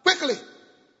 Quickly.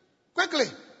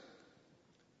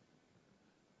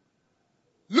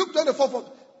 Luke 24 from...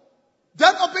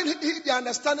 Then opened he the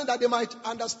understanding that they might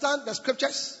understand the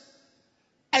scriptures,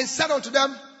 and said unto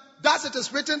them, thus it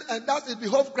is written, and thus it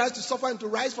behoved Christ to suffer and to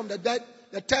rise from the dead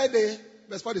the third day,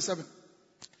 verse 47.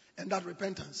 And that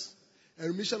repentance and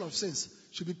remission of sins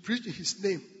should be preached in his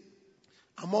name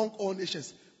among all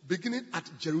nations, beginning at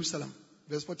Jerusalem,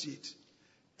 verse 48.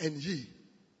 And ye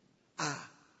are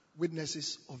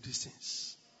witnesses of these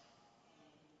things.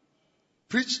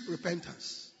 Preach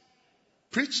repentance.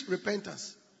 Preach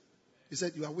repentance. He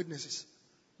said, you are witnesses.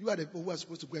 You are the people who are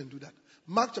supposed to go and do that.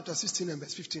 Mark chapter 16 and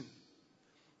verse 15.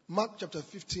 Mark chapter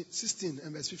 16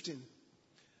 and verse 15.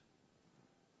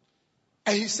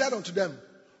 And he said unto them,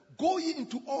 go ye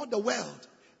into all the world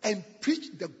and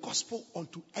preach the gospel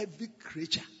unto every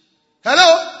creature.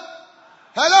 Hello?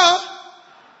 Hello?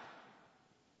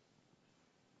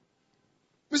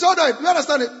 Mr. Odoy, do you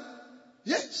understand it?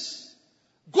 Yes.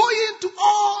 Go ye into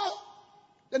all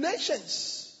the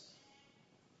nations.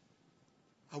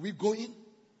 Are we going?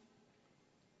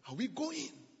 Are we going?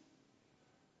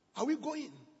 Are we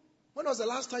going? When was the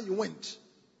last time you went?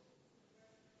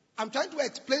 I'm trying to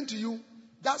explain to you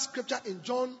that scripture in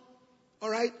John, all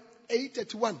right,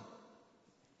 8:31.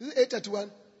 This is 8:31.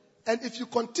 And if you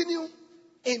continue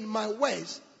in my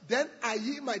ways, then are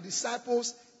ye my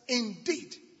disciples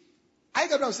indeed. I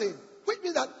get what I'm saying. Which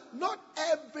means that not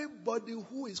everybody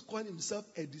who is calling himself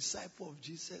a disciple of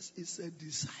Jesus is a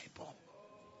disciple.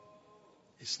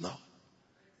 It's not.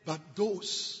 But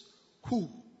those who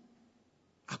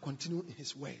are continuing in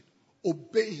his word,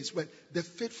 obeying his word, the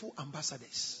faithful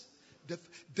ambassadors.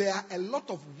 There are a lot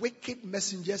of wicked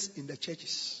messengers in the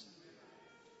churches.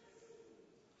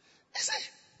 You see,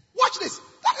 watch this.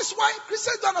 That is why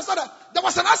Christians don't understand that there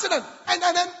was an accident and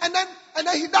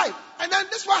then he died. And then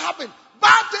this what happened.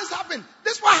 Bad things happen.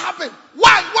 This what happened.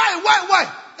 Why?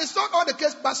 It's not all the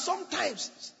case, but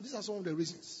sometimes these are some of the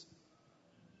reasons.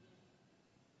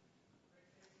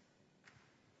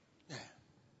 Yeah.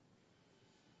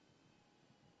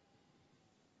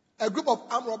 A group of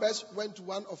armed robbers went to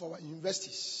one of our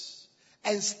universities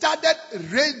and started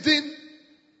raiding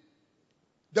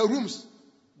the rooms,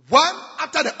 one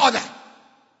after the other.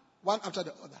 One after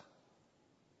the other.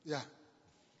 Yeah.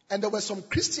 And there were some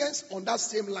Christians on that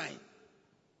same line.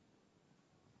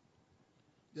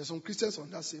 There are some Christians on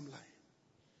that same line.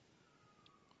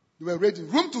 They were raiding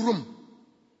room to room.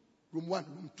 Room 1,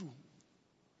 room 2.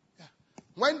 Yeah.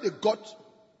 When they got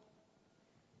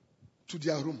to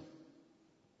their room,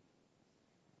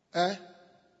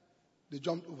 they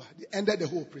jumped over. They ended the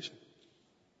whole operation.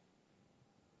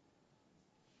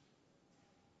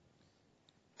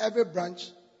 Every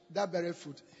branch that beareth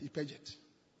fruit, he purged it.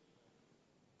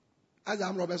 As the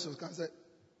armed robbers was said,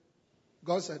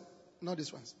 God said, not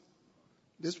these ones.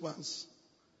 These ones,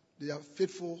 they are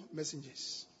faithful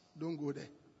messengers. Don't go there.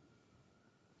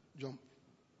 Jump.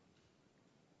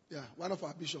 Yeah, one of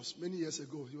our bishops, many years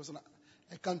ago, he was in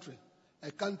a country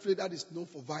that is known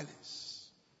for violence.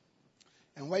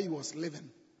 And where he was living,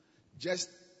 just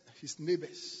his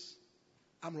neighbors,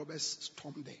 armed robbers,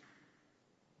 stormed there.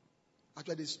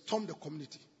 Actually, they stormed the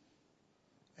community.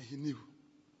 And he knew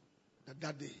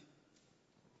that day,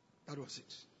 that was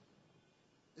it.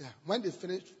 Yeah, when they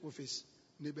finished with his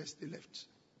neighbors, they left.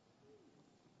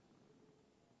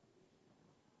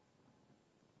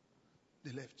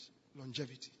 They left.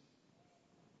 Longevity.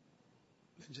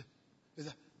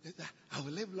 I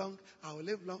will live long. I will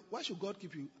live long. Why should God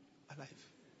keep you alive?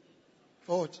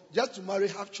 For what? Just to marry,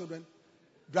 have children,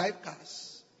 drive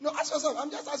cars. No, ask yourself. I'm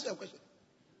just asking you a question.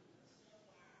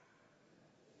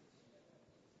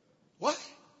 Why?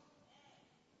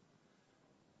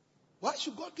 Why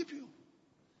should God keep you?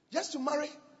 Just to marry,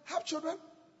 have children,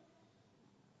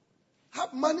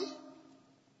 have money.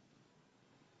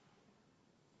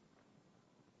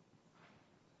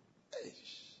 Hey.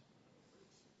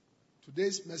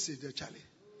 Today's message, dear Charlie.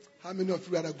 How many of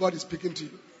you are that God is speaking to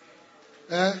you?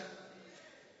 Yeah?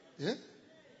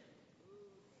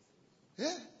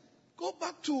 Yeah? Go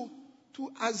back to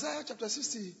Isaiah chapter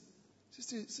 65.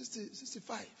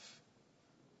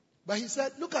 But he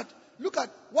said, look at,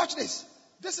 watch this.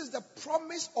 This is the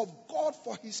promise of God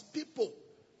for his people.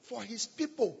 For his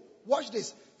people. Watch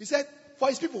this. He said, for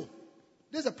his people.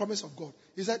 This is the promise of God.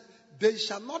 He said, they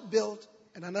shall not build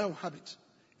and another inhabit.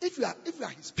 If you are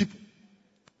his people.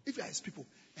 If you are his people.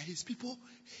 And his people,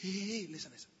 hey,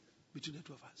 listen. Between the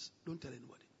two of us. Don't tell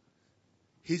anybody.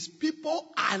 His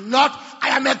people are not, I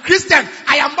am a Christian.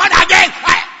 I am born again.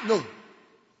 No.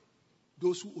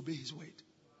 Those who obey his word.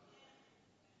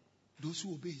 Those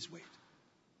who obey his word.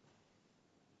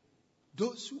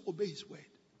 Those who obey his word.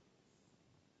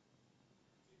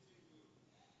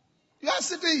 You are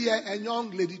sitting here, a young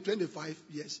lady, 25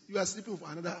 years. You are sleeping with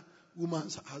another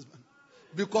woman's husband.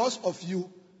 Because of you,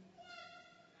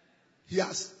 he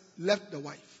has left the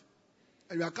wife.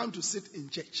 And you are come to sit in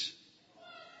church.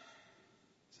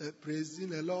 Say, praising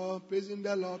the Lord, praising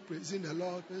the Lord, praising the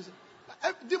Lord.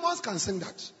 Demons can sing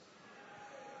that.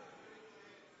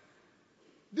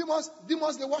 Demons,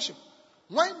 they worship.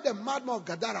 When the madman of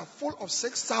Gadara, full of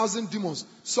 6,000 demons,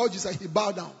 saw Jesus, he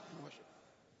bowed down and worshiped.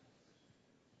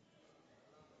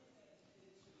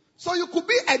 So you could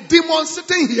be a demon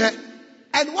sitting here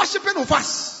and worshiping with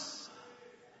us.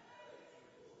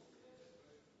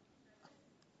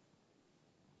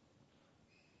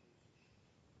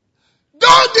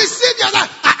 Don't deceive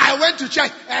yourself. I went to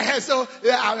church. So,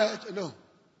 no.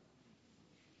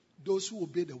 Those who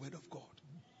obey the word of God.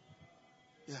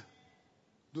 Yeah.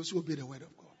 Those who obey the word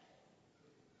of God.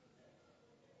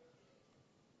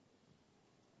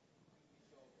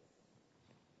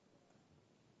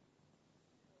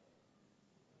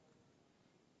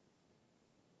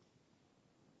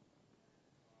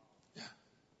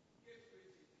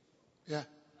 Yeah.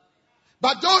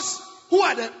 But those who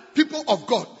are the people of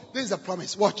God, this is a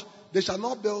promise. Watch. They shall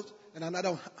not build and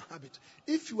another habit.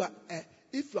 If you are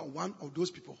one of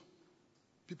those people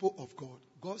of God,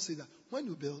 God says that when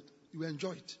you build, you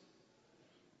enjoy it.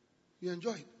 You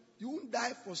enjoy it. You won't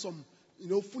die for some,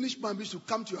 foolish man to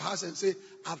come to your house and say,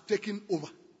 I've taken over.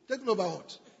 Taken over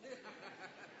what?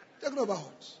 Taken over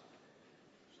what?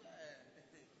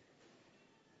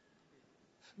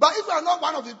 But if you are not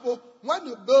one of the people, when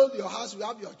you build your house, you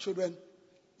have your children,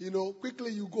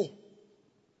 quickly you go.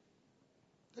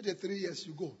 33 years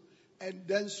you go. And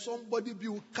then somebody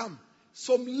will come.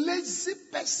 Some lazy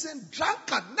person,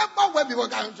 drunkard, never went before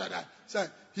coming to that. Say,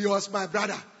 he was my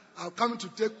brother. I'm coming to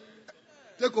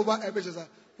take over everything.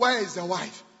 Where is the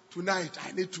wife? Tonight,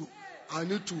 I need to,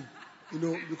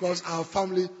 because our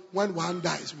family, when one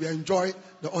dies, we enjoy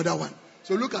the other one.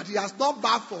 So look at, he has not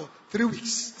bathed for 3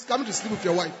 weeks. He's coming to sleep with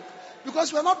your wife.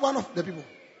 Because we are not one of the people.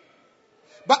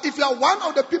 But if you are one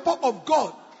of the people of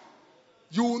God,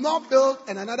 you will not build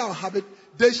and another will have it.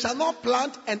 They shall not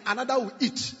plant and another will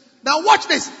eat. Now watch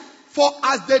this. For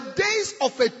as the days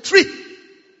of a tree.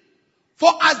 For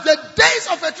as the days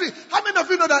of a tree. How many of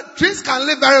you know that trees can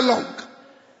live very long?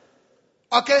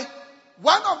 Okay.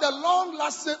 One of the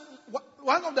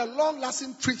long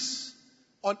lasting trees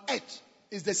on earth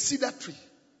is the cedar tree.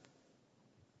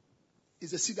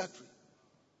 Is the cedar tree.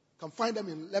 You can find them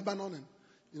in Lebanon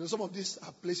and some of these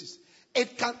places.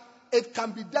 It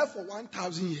can be there for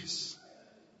 1,000 years.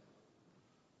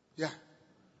 Yeah.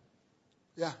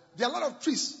 Yeah. There are a lot of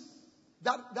trees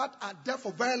that are there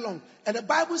for very long. And the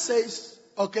Bible says,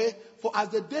 okay, for as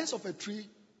the days of a tree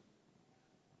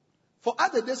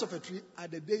are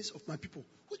the days of my people.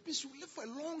 Which means you live for a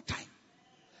long time.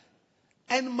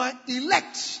 And my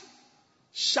elect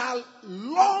shall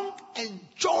long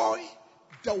enjoy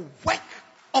the work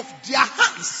of their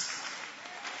hands.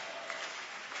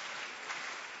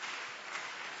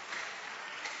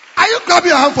 Are you clapping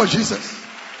your hand for Jesus?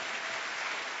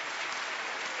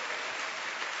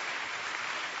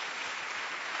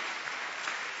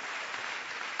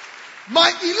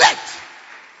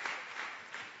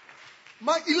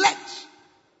 My elect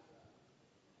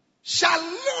shall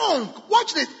long,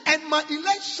 watch this, and my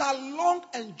elect shall long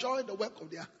enjoy the work of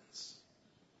their hands.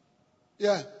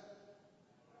 Yeah.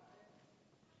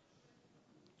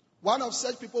 One of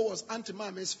such people was Auntie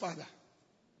Mame's father.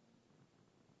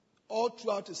 All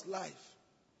throughout his life,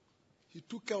 he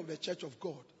took care of the church of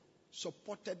God,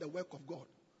 supported the work of God.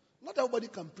 Not everybody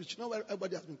can preach. Not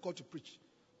everybody has been called to preach,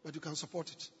 but you can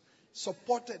support it.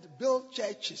 Supported, built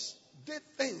churches, did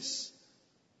things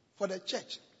for the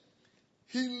church.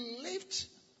 He lived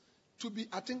to be,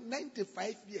 I think,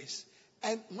 95 years.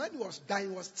 And when he was dying,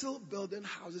 he was still building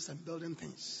houses and building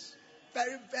things.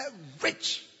 Very, very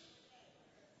rich.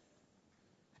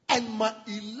 And my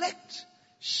elect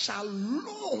shall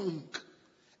long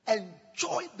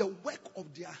enjoy the work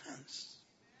of their hands.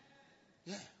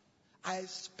 Yeah. I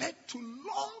expect to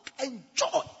long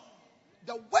enjoy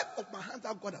the work of my hands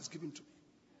that God has given to me.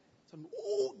 It's an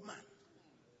old man.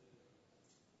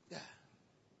 Yeah.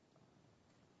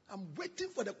 I'm waiting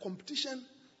for the competition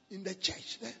in the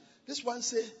church. This one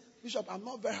say, Bishop, I'm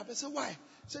not very happy. I say, why?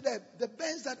 Say, the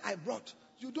Benz that I brought,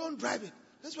 you don't drive it.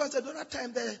 This one said, the other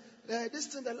time, the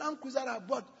Land Cruiser I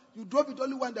bought, you drove it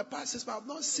only when the passes, but I've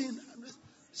not seen.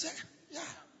 Say, yeah.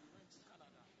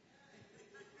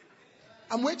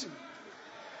 I'm waiting.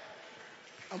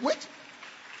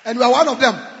 And we are one of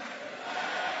them.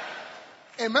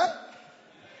 Amen?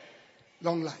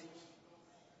 Long life.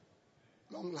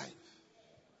 Long life.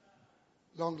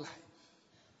 Long life.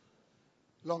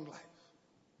 Long life.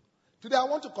 Today I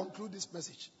want to conclude this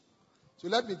message. So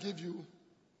let me give you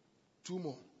 2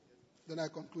 more. Then I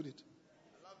conclude it.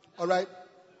 Alright?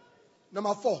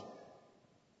 Number 4.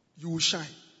 You will shine.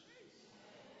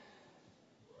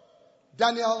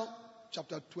 Daniel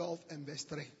chapter 12 and verse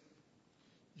 3.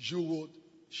 You will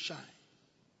shine.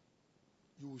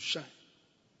 You will shine.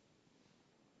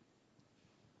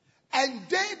 And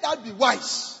they that be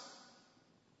wise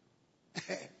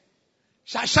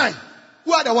shall shine.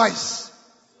 Who are the wise?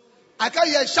 I can't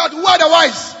hear shout. Who are the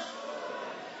wise?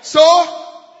 So,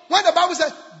 when the Bible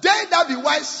says, they that be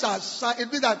wise shall shine, it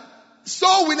means that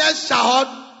so winners shall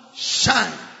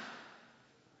shine.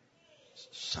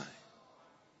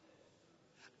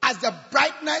 as the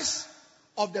brightness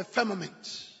of the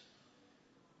firmament.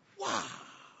 Wow.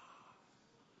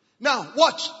 Now,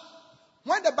 watch.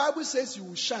 When the Bible says you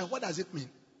will shine, what does it mean?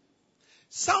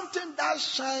 Something that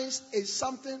shines is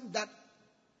something that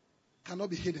cannot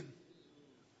be hidden.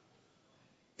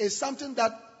 It's something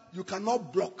that you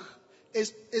cannot block.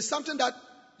 It's something that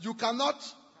you cannot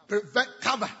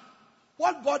cover.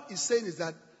 What God is saying is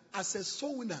that as a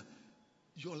soul winner,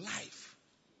 your life,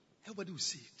 everybody will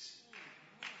see it.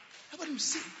 Everybody will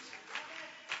see it.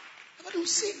 Everybody will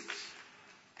see it.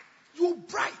 You're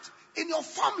bright. In your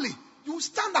family, you will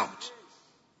stand out.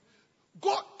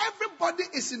 God, everybody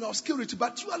is in obscurity,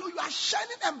 but you alone, you are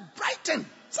shining and brighten.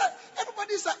 So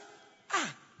everybody is like,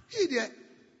 he there.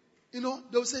 You know,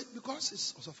 they will say, because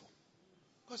it's Osofo.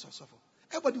 Because it's Osofo.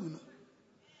 Everybody will know.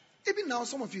 Even now,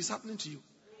 some of you is happening to you.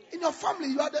 In your family,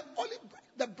 you are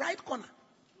the bright corner.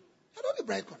 You're the only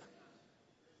bright corner.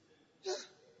 Yeah,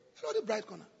 you're the only bright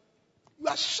corner. You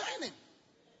are shining.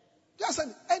 Yes,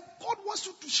 and God wants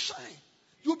you to shine.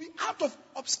 You'll be out of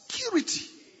obscurity.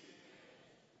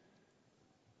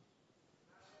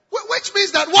 Which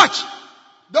means that, watch,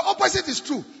 the opposite is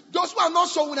true. Those who are not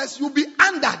soul winners, you'll be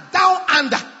down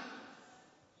under.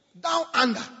 Down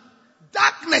under.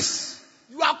 Darkness.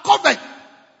 You are covered.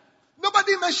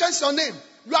 Nobody mentions your name.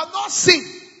 You are not seen.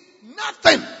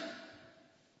 Nothing.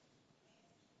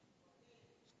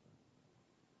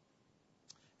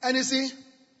 And you see,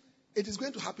 it is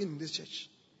going to happen in this church.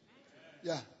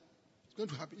 Yeah. It's going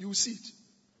to happen. You will see it.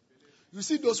 You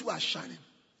see those who are shining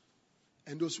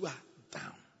and those who are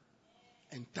down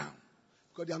and down.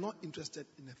 Because they are not interested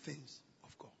in the things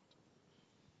of God.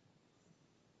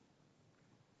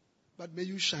 But may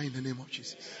you shine in the name of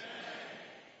Jesus.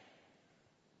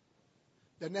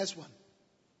 The next one.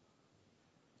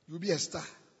 You'll be a star.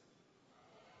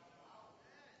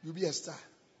 You'll be a star.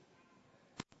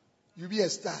 You'll be a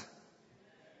star.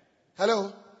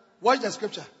 Hello? Watch the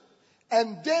scripture.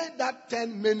 And they that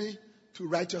turn many to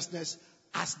righteousness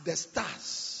as the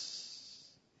stars.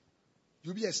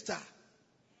 You'll be a star.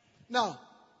 Now,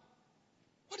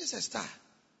 what is a star?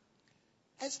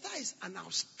 A star is an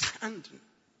outstanding.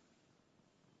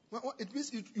 Well, it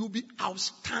means you'll be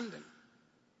outstanding.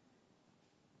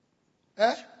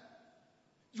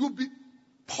 You'll be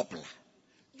popular.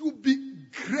 You'll be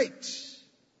great.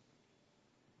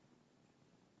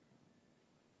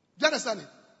 Do you understand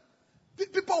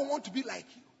it? People want to be like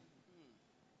you.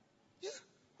 Yeah.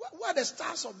 Who are the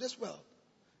stars of this world?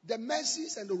 The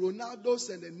Messis and the Ronaldos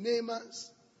and the Neymars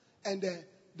and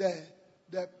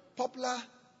the popular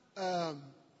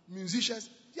musicians.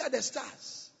 They are the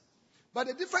stars. But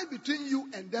the difference between you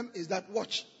and them is that,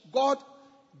 watch, God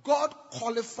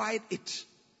qualified it.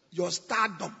 Your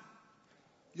stardom.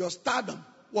 Your stardom.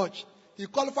 Watch. He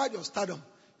qualified your stardom.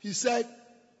 He said,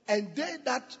 and they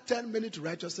that turn many to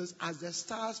righteousness as the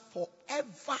stars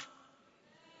forever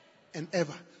and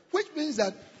ever. Which means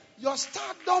that your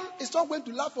stardom is not going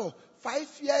to last for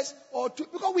 5 years or 2.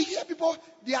 Because we hear people,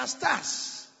 they are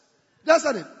stars. That's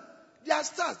it. They are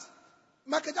stars.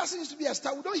 Michael Jackson used to be a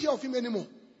star. We don't hear of him anymore.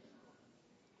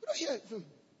 We don't hear of him.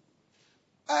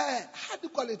 How do you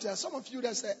call it? Some of you,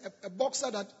 there's a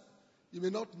boxer that you may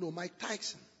not know, Mike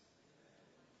Tyson.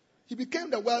 He became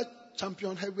the world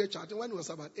champion heavyweight champion when he was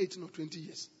about 18 or 20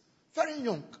 years. Very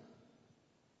young.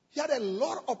 He had a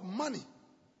lot of money.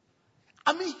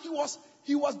 I mean, he was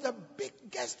the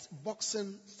biggest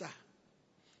boxing star.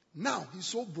 Now, he's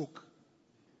so broke.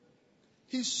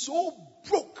 He's so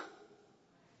broke.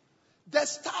 The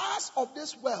stars of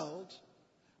this world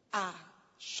are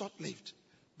short-lived.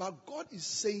 But God is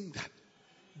saying that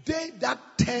they that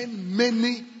turn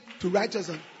many to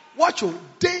righteousness. Watch you,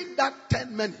 they that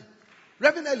turn many.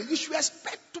 Reverend Eli, you should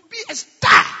expect to be a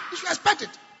star. You should expect it.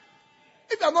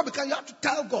 If you are not becoming, you have to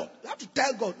tell God. You have to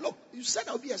tell God, look, you said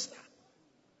I'll be a star.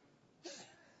 Yeah.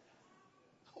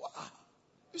 Wow.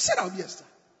 You said I'll be a star.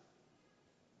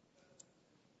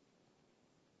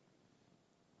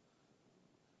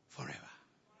 Forever.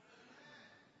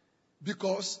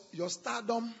 Because your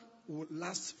stardom will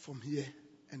last from here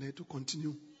and then to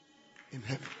continue in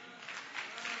heaven.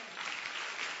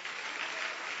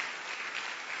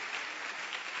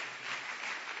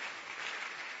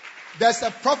 There's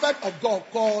a prophet of God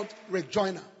called Rick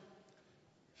Joyner.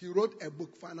 He wrote a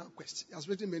book, Final Quest. He has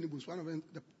written many books.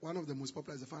 One of the most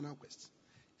popular is The Final Quest.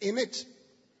 In it,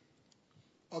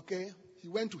 he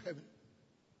went to heaven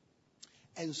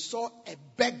and saw a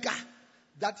beggar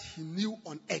that he knew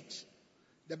on earth.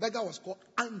 The beggar was called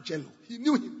Angelo. He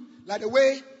knew him. Like the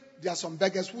way there are some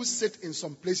beggars who sit in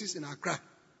some places in Accra.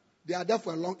 They are there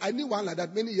for a long. I knew one like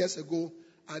that many years ago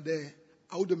at the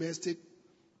Audome Estate.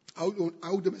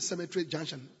 Audem Cemetery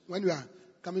Junction, when we are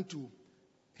coming to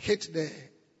hit the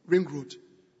ring road,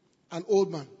 an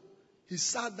old man, he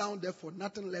sat down there for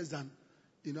nothing less than,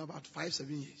 about 5-7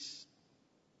 years.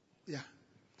 Yeah.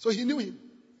 So he knew him.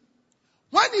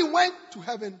 When he went to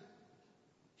heaven,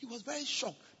 he was very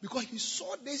shocked because he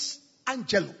saw this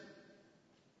angelo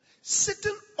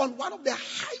sitting on one of the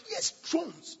highest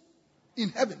thrones in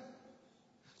heaven.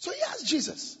 So he asked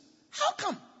Jesus, how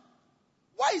come?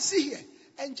 Why is he here?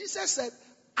 And Jesus said,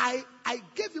 I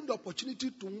gave him the opportunity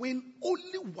to win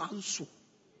only one soul.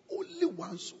 Only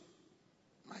one soul.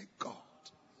 My God.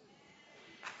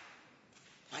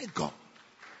 My God.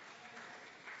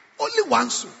 Only one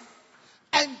soul.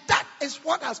 And that is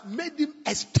what has made him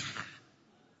a star.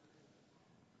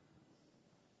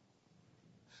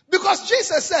 Because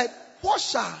Jesus said, what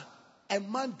shall a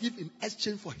man give in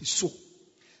exchange for his soul?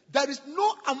 There is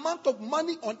no amount of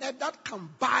money on earth that can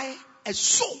buy a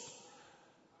soul.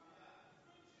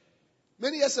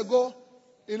 Many years ago,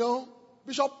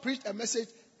 Bishop preached a message,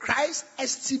 Christ's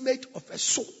estimate of a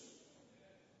soul.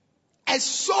 A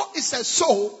soul is a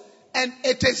soul, and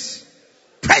it is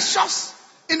precious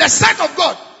in the sight of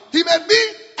God. He may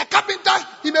be a carpenter,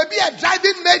 he may be a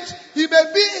driving mate, he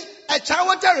may be a child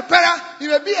water repairer, he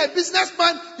may be a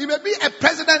businessman, he may be a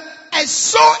president. A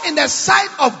soul in the sight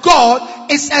of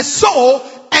God is a soul,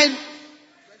 and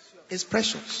is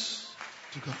precious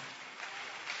to God.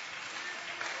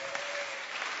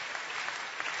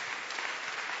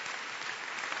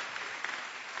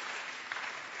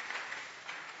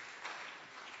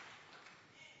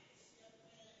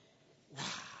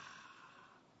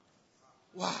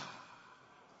 Wow.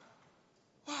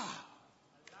 Wow.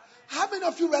 How many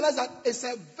of you realize that it's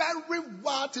a very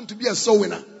wild thing to be a soul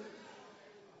winner?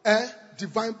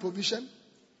 Divine provision,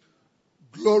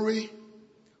 glory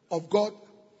of God,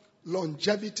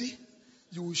 longevity.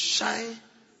 You will shine.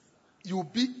 You will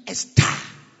be a star.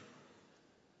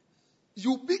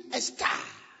 You will be a star.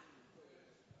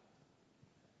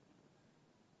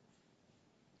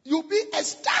 You will be a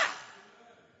star.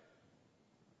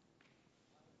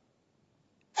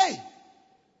 Hey.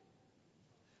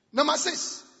 Number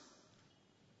 6.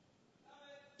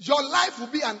 Your life will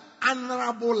be an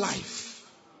honorable life.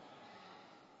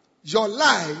 Your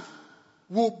life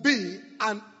will be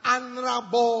an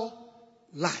honorable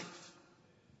life.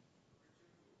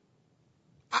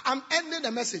 I'm ending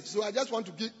the message, so I just want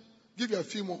to give you a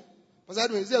few more.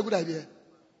 Because is it a good idea?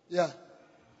 Yeah.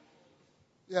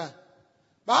 Yeah.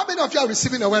 But how many of you are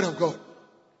receiving the word of God?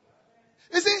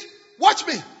 You see, watch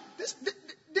me.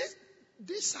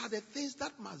 These are the things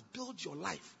that must build your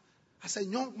life. As a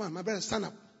young man, my brother, stand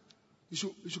up.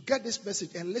 You should get this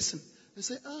message and listen. And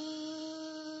say,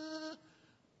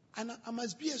 and I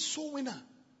must be a soul winner.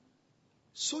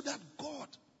 So that God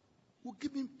will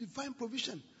give me divine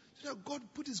provision. So that God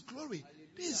put his glory.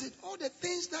 This is it. All the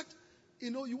things that,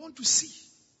 you want to see.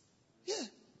 Yeah.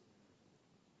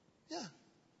 Yeah.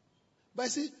 But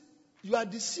see, you are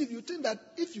deceived. You think that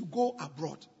if you go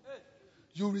abroad,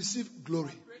 you receive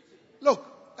glory. Look,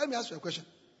 let me ask you a question.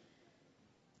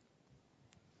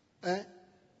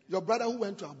 Your brother who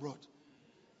went to abroad,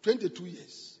 22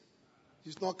 years,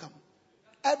 he's not come.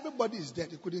 Everybody is dead.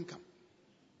 He couldn't come.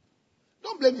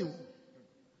 Don't blame him.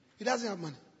 He doesn't have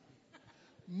money.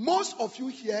 Most of you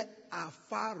here are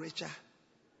far richer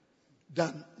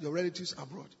than your relatives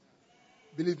abroad.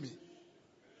 Believe me.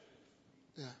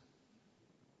 Yeah.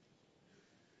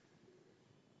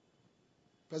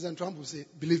 President Trump will say,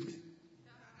 believe me.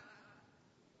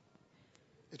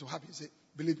 It will happen. He say,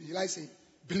 believe me. He likes saying,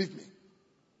 believe me.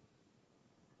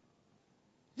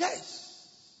 Yes.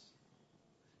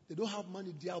 They don't have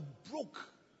money. They are broke.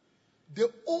 They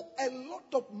owe a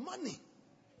lot of money.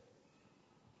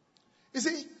 You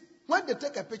see, when they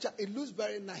take a picture, it looks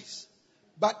very nice.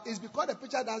 But it's because the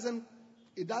picture doesn't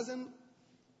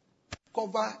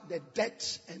cover the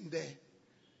dirt and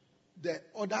the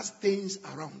other stains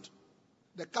around.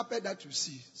 The carpet that you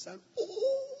see is an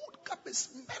old carpet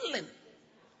smelling.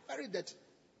 Very dirty.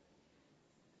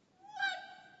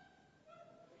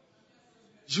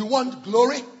 You want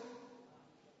glory?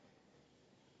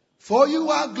 For you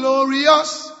are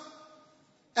glorious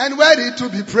and worthy to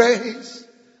be praised.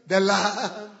 The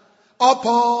Lamb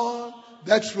upon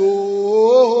the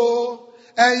throne.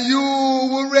 And you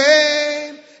will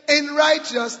reign in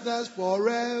righteousness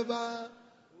forever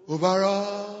over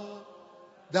all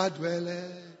that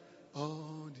dwelleth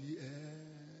on the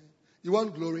earth. You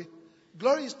want glory?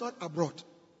 Glory is not abroad.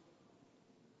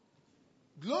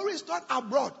 Glory is not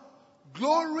abroad.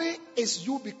 Glory is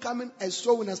you becoming a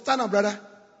soul winner. Stand up, brother.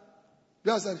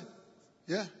 You understand?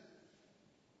 Yeah.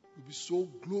 You'll be so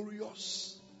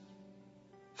glorious.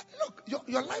 Look,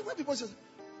 your life when people say,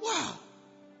 wow,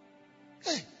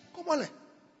 hey, come on,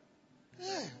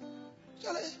 hey,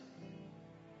 Charlie,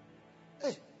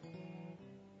 hey,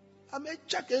 I'm a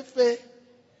check if hey,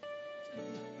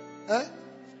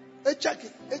 check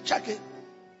it,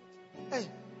 hey,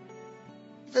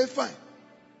 very fine.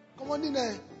 Come on in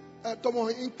there, Tomo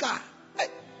in car, hey,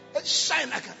 shine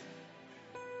like a.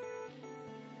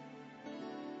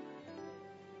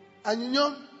 And you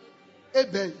know,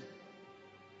 Amen.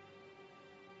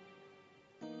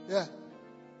 Yeah.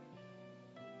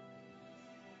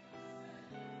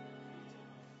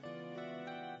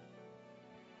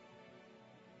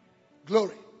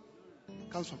 Glory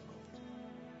comes from God.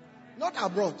 Not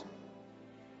abroad.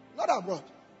 Not abroad.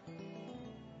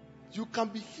 You can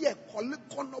be here,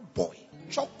 Kolikono boy,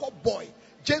 Choco boy,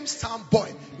 Jamestown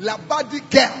boy, Labadi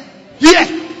girl.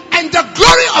 Here. And the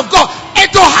glory of God,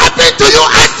 it will happen to you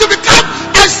as you become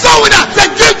a soul winner.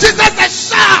 Then give Jesus a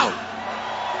shout.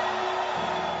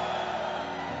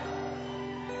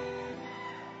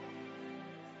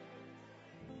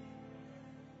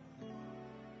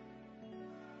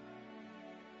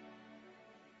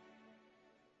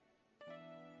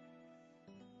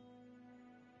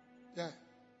 Yeah.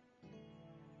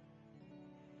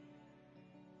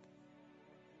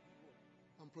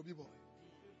 I'm Proby boy.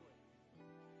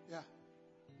 Yeah.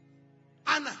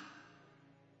 Anna.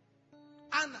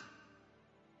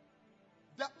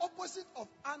 The opposite of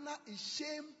Anna is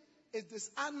shame. Is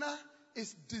dishonor.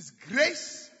 Is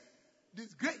disgrace.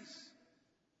 Disgrace.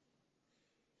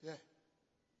 Yeah.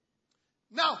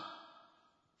 Now,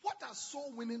 what has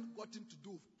soul winning gotten to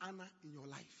do with Anna in your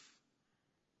life?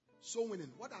 Soul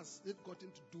winning. What has it gotten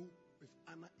to do with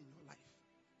Anna in your life?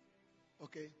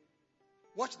 Okay.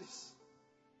 Watch this.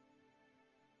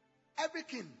 Every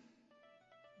king,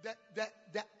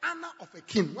 the honor of a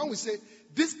king, when we say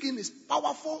this king is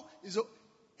powerful,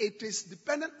 it is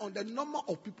dependent on the number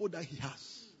of people that he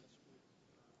has.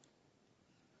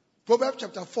 Proverbs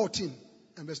chapter 14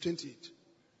 and verse 28.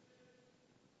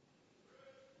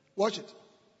 Watch it.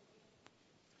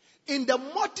 In the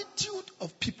multitude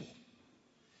of people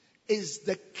is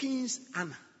the king's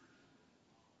honor.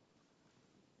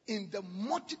 In the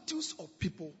multitudes of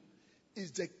people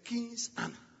is the king's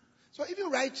honor. So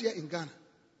even right here in Ghana,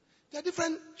 there are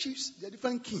different chiefs, there are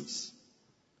different kings.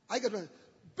 I get one.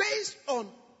 Based on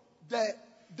the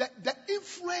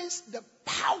influence, the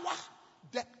power,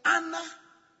 the honor,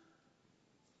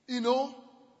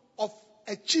 of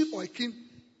a chief or a king,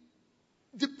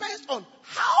 depends on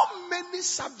how many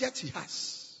subjects he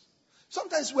has.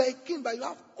 Sometimes you're a king, but you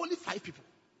have only 5 people.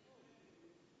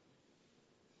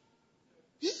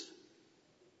 Yeah.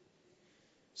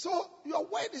 So your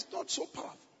word is not so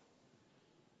powerful.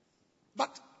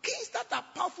 But kings that are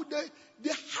powerful, they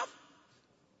have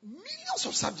millions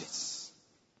of subjects.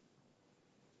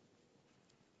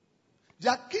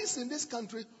 There are kings in this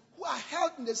country who are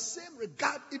held in the same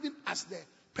regard even as the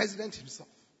president himself.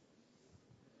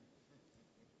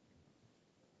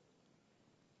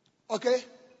 Okay?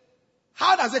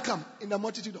 How does it come? In the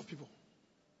multitude of people.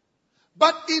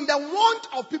 But in the want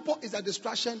of people is a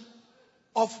distraction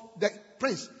of the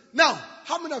prince. Now,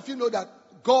 how many of you know that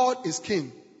God is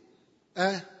king?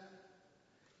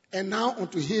 And now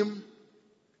unto him,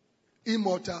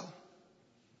 immortal,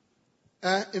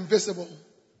 invisible,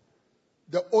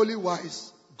 the only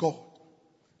wise God,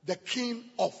 the King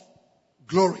of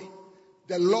glory,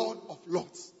 the Lord of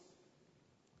lords.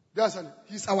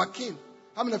 He's our king.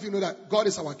 How many of you know that God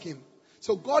is our king?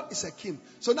 So God is a king.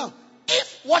 So now,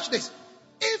 watch this.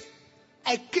 If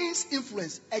a king's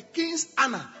influence, a king's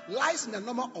honor lies in the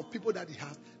number of people that he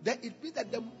has, then it means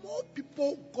that the more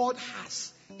people God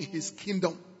has in his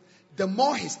kingdom, the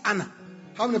more his honor.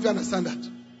 How many of you understand that?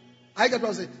 I get what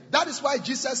I'm saying. That is why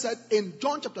Jesus said in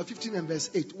John chapter 15 and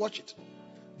verse 8. Watch it.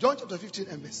 John chapter 15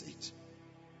 and verse 8.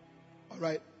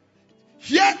 Alright.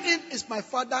 Herein is my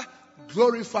Father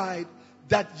glorified,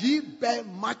 that ye bear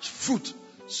much fruit.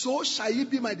 So shall ye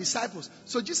be my disciples.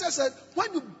 So Jesus said,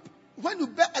 when you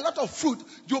bear a lot of fruit,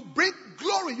 you bring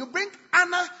glory, you bring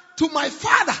honor to my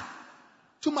Father.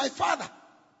 To my Father.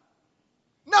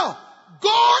 Now,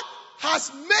 God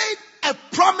has made a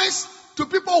promise to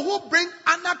people who bring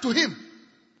honor to him.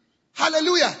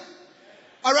 Hallelujah.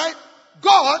 Alright?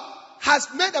 God has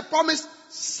made a promise.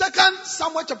 2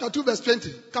 Samuel chapter 2 verse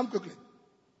 20. Come quickly.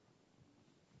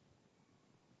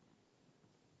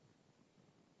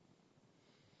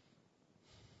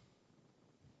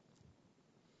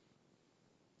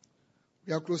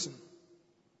 We are closing.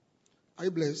 Are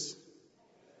you blessed?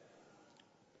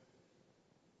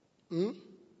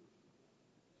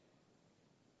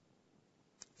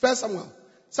 First Samuel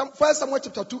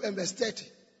chapter 2 and verse 30.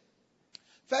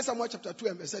 1 Samuel chapter 2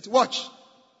 and verse 30. Watch.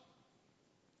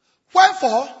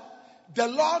 Wherefore, the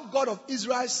Lord God of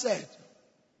Israel said,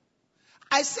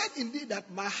 I said indeed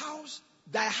that my house,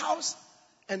 thy house,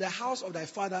 and the house of thy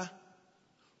father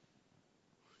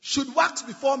should wax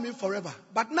before me forever.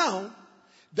 But now,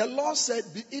 the Lord said,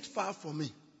 be it far from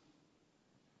me.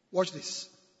 Watch this.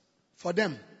 For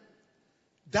them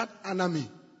that honor me,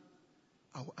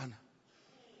 I will honor.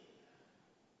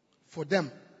 For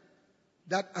them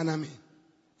that honor me,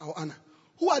 I will honor.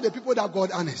 Who are the people that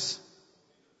God honors?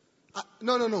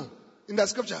 No. In the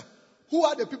scripture, who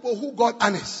are the people who God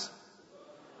honors?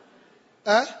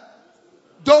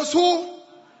 Those who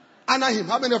honor him.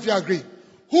 How many of you agree?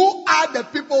 Who are the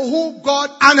people who God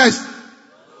honors?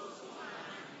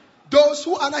 Those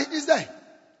who honor him is there.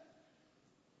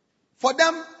 For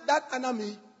them that honor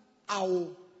me, I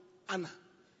will honor.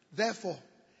 Therefore,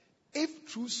 if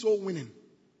through soul winning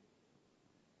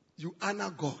you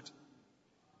honor God,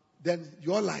 then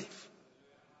your life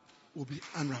will be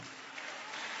honorable.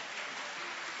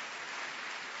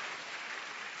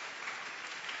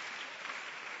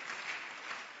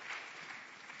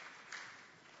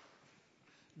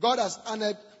 God has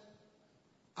honored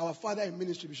our father in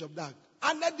ministry, Bishop Dag.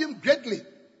 Honored him greatly.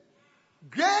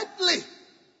 Greatly.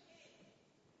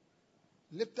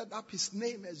 Lifted up his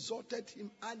name, exalted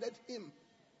him, honored him.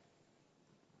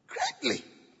 Greatly.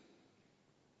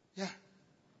 Yeah.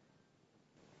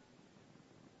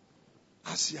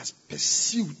 As he has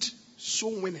pursued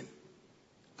soul winning,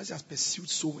 God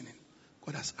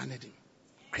has honored him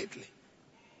greatly.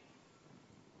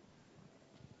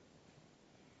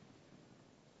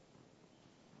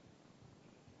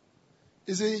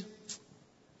 You see,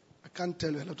 I can't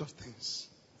tell you a lot of things.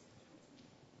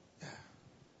 Yeah.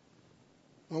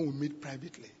 When we meet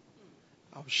privately,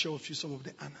 I'll share with you some of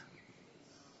the honor.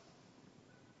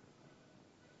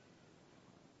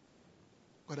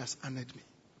 God has honored me.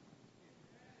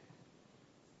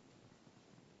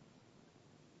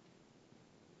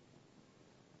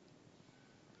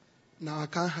 Now I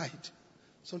can't hide.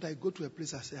 Sometimes I go to a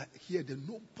place, I say, here there's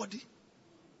nobody.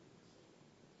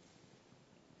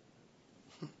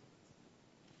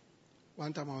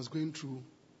 One time I was going through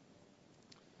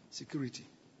security,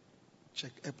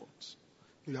 check airports.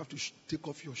 You have to take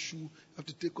off your shoe, you have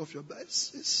to take off your bag.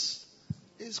 It's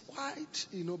quite,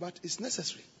 but it's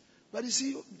necessary. But you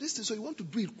see, this thing, so you want to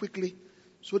do it quickly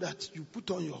so that you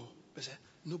put on your,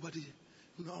 nobody,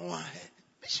 no one,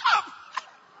 Bishop!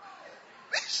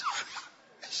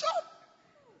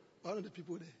 One of the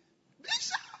people there,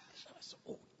 Bishop! I said,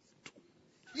 oh,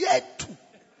 here too.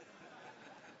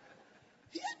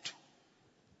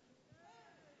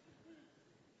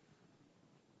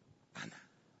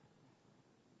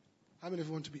 How many of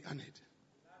you want to be honored?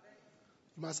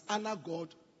 You must honor God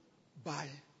by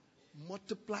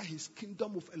multiply his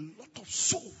kingdom with a lot of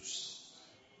souls.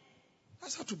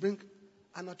 That's how to bring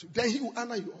honor to. Then he will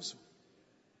honor you also.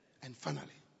 And finally,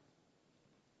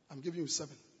 I'm giving you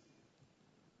 7.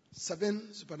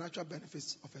 7 supernatural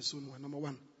benefits of a soul winner. Number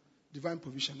 1, divine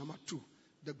provision. Number 2,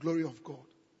 the glory of God.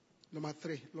 Number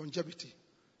 3, longevity.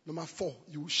 Number 4,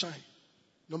 you will shine.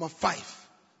 Number 5,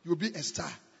 you will be a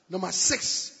star. Number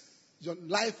 6, your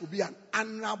life will be an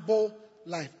honorable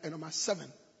life. And number 7,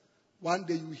 one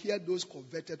day you hear those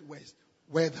converted words.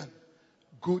 Well done,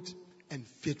 good and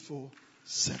faithful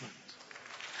servant.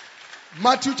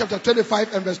 Matthew chapter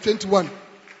 25 and verse 21.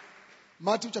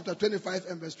 Matthew chapter 25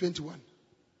 and verse 21.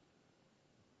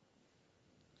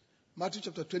 Matthew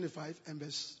chapter 25 and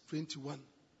verse 21.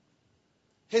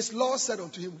 His Lord said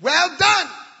unto him, well done,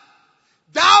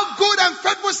 thou good and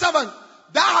faithful servant.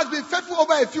 Thou hast been faithful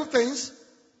over a few things.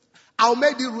 I'll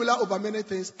make thee ruler over many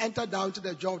things. Enter down into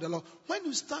the joy of the Lord. When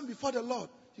you stand before the Lord,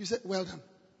 you say, well done.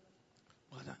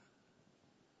 Well done.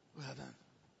 Well done.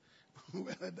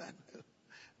 Well done.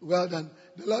 Well done.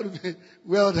 The Lord will be,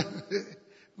 well done.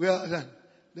 Well done.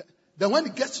 Then when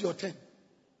it gets to your turn,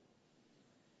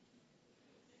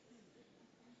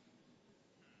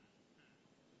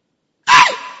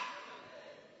 hey!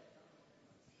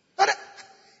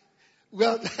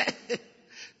 Well done.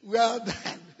 Well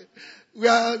done.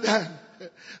 Well done.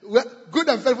 Well, good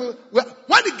and faithful. Well,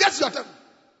 when it gets your turn.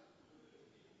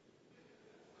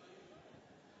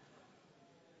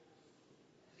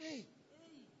 Hey.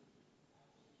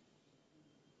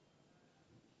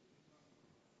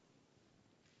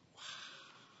 Wow.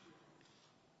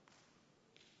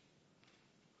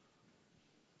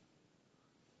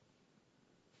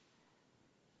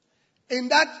 In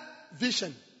that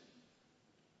vision,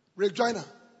 Rick Joyner,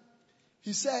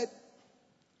 he said,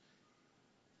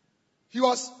 he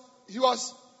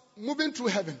was moving through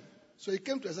heaven. So he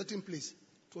came to a certain place.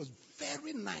 It was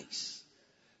very nice.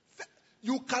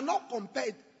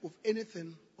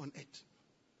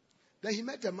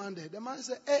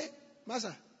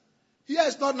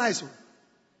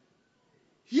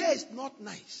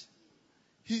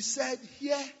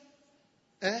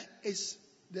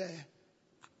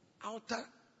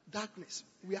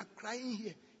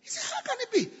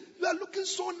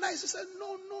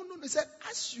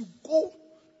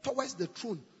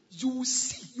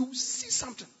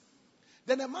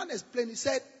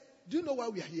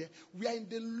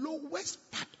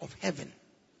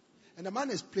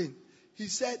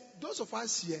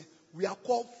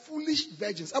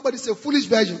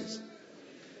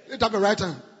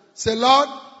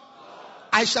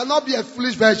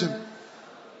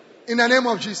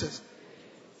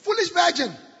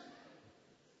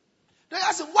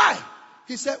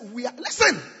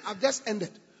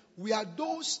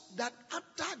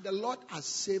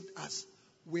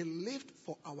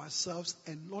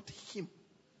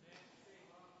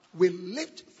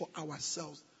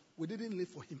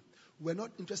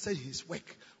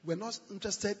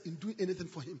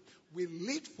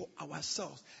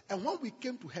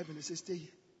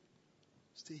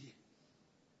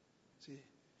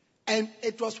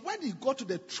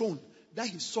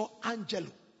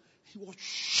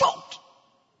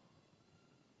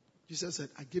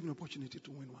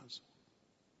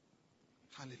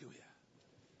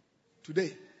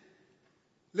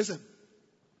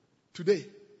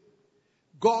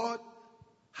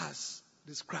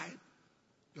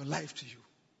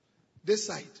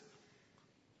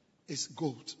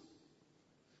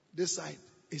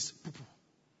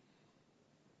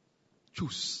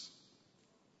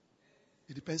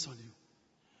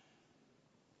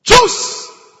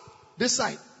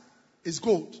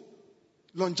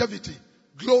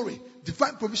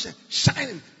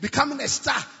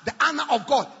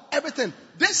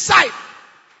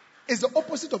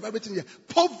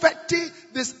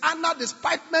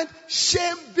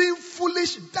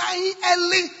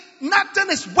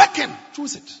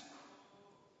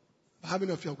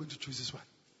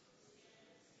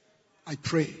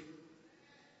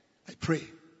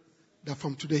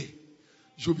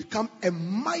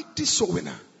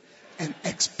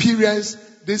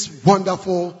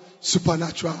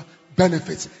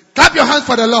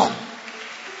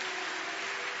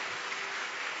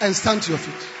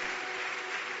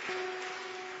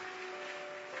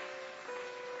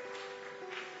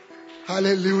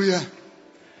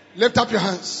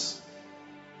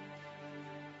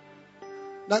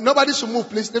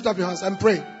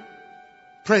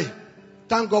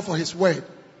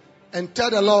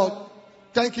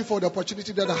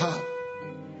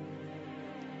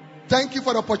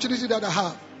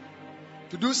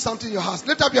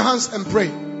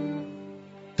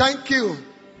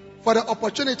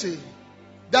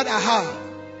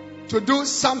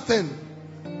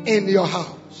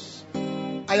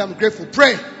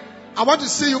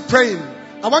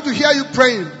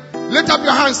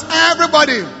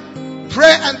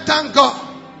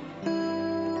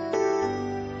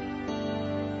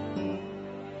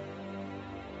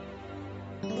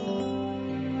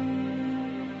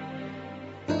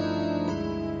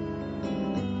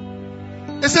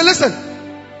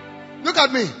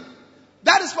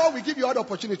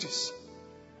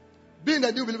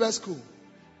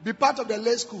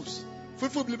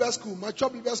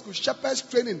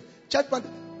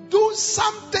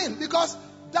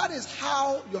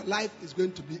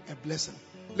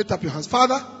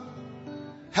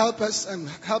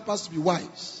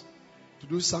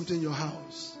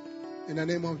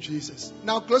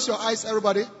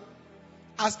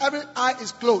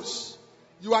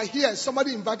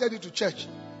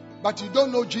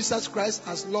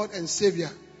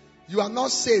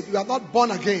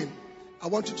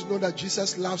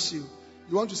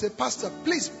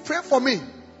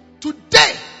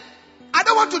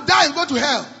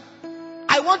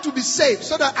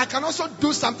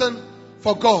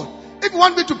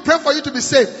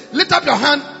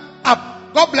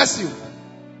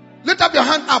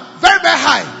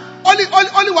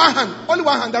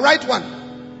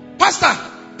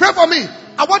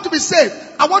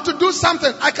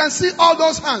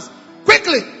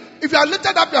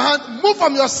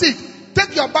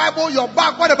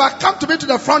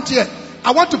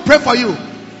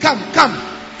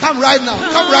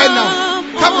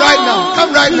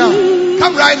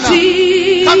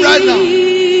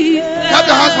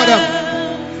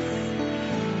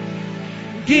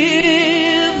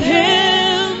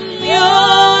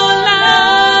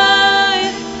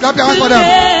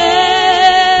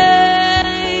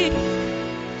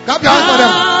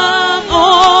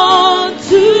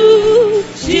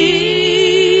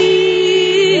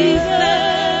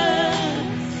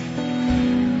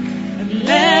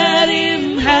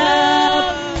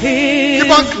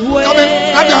 hands. Come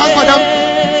in. Clap your hands for them.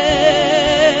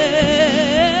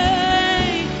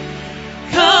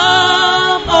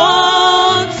 Come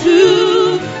on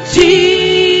to Jesus.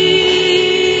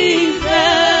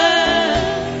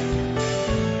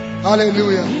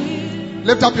 Hallelujah.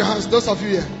 Lift up your hands, those of you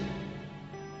here.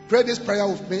 Pray this prayer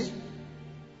with me.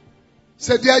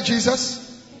 Say, dear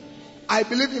Jesus, I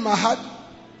believe in my heart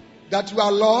that you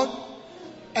are Lord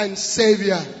and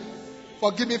Savior.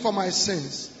 Forgive me for my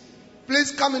sins.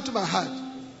 Please come into my heart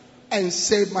and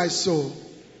save my soul.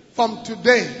 From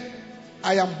today,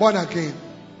 I am born again.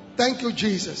 Thank you,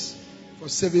 Jesus, for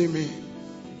saving me.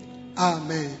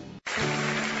 Amen.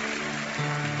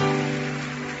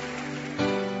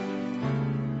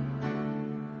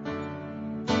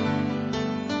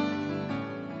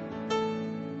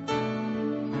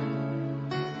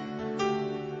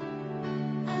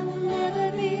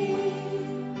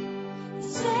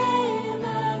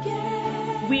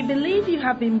 We believe you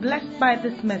have been blessed by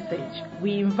this message.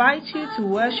 We invite you to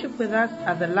worship with us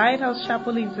at the Lighthouse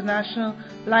Chapel International,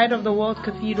 Light of the World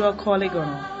Cathedral,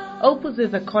 Kolegono,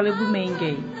 opposite the Kolebu main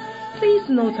gate. Please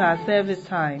note our service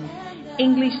times.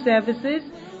 English services,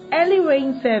 early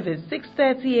rain service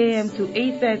 6:30 a.m. to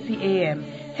 8:30 a.m.,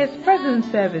 His Presence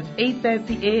service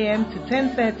 8:30 a.m. to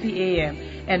 10:30 a.m.,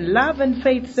 and Love and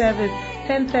Faith service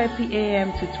 10:30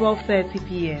 a.m. to 12:30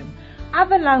 p.m.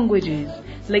 Other languages: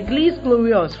 L'Église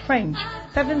Glorieuse French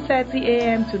 7:30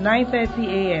 a.m. to 9:30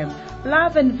 a.m.,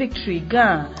 Love and Victory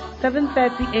Ghana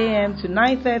 7:30 a.m. to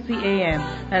 9:30 a.m.,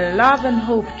 and Love and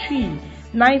Hope Tree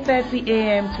 9:30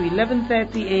 a.m. to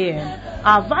 11:30 a.m.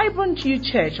 Our Vibrant Youth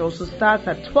Church also starts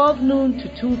at 12 noon to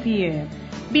 2 p.m.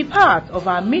 Be part of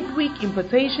our midweek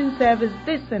impartation service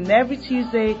this and every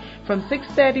Tuesday from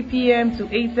 6:30 p.m. to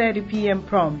 8:30 p.m.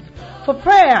 prompt. For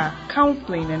prayer,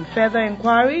 counseling, and further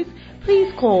inquiries,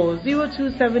 please call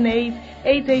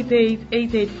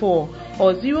 0278-888-884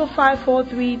 or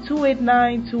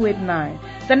 0543-289-289.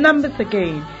 The numbers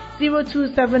again: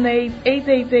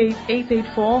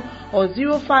 0278-888-884 or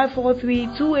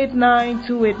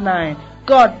 0543-289-289.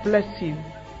 God bless you.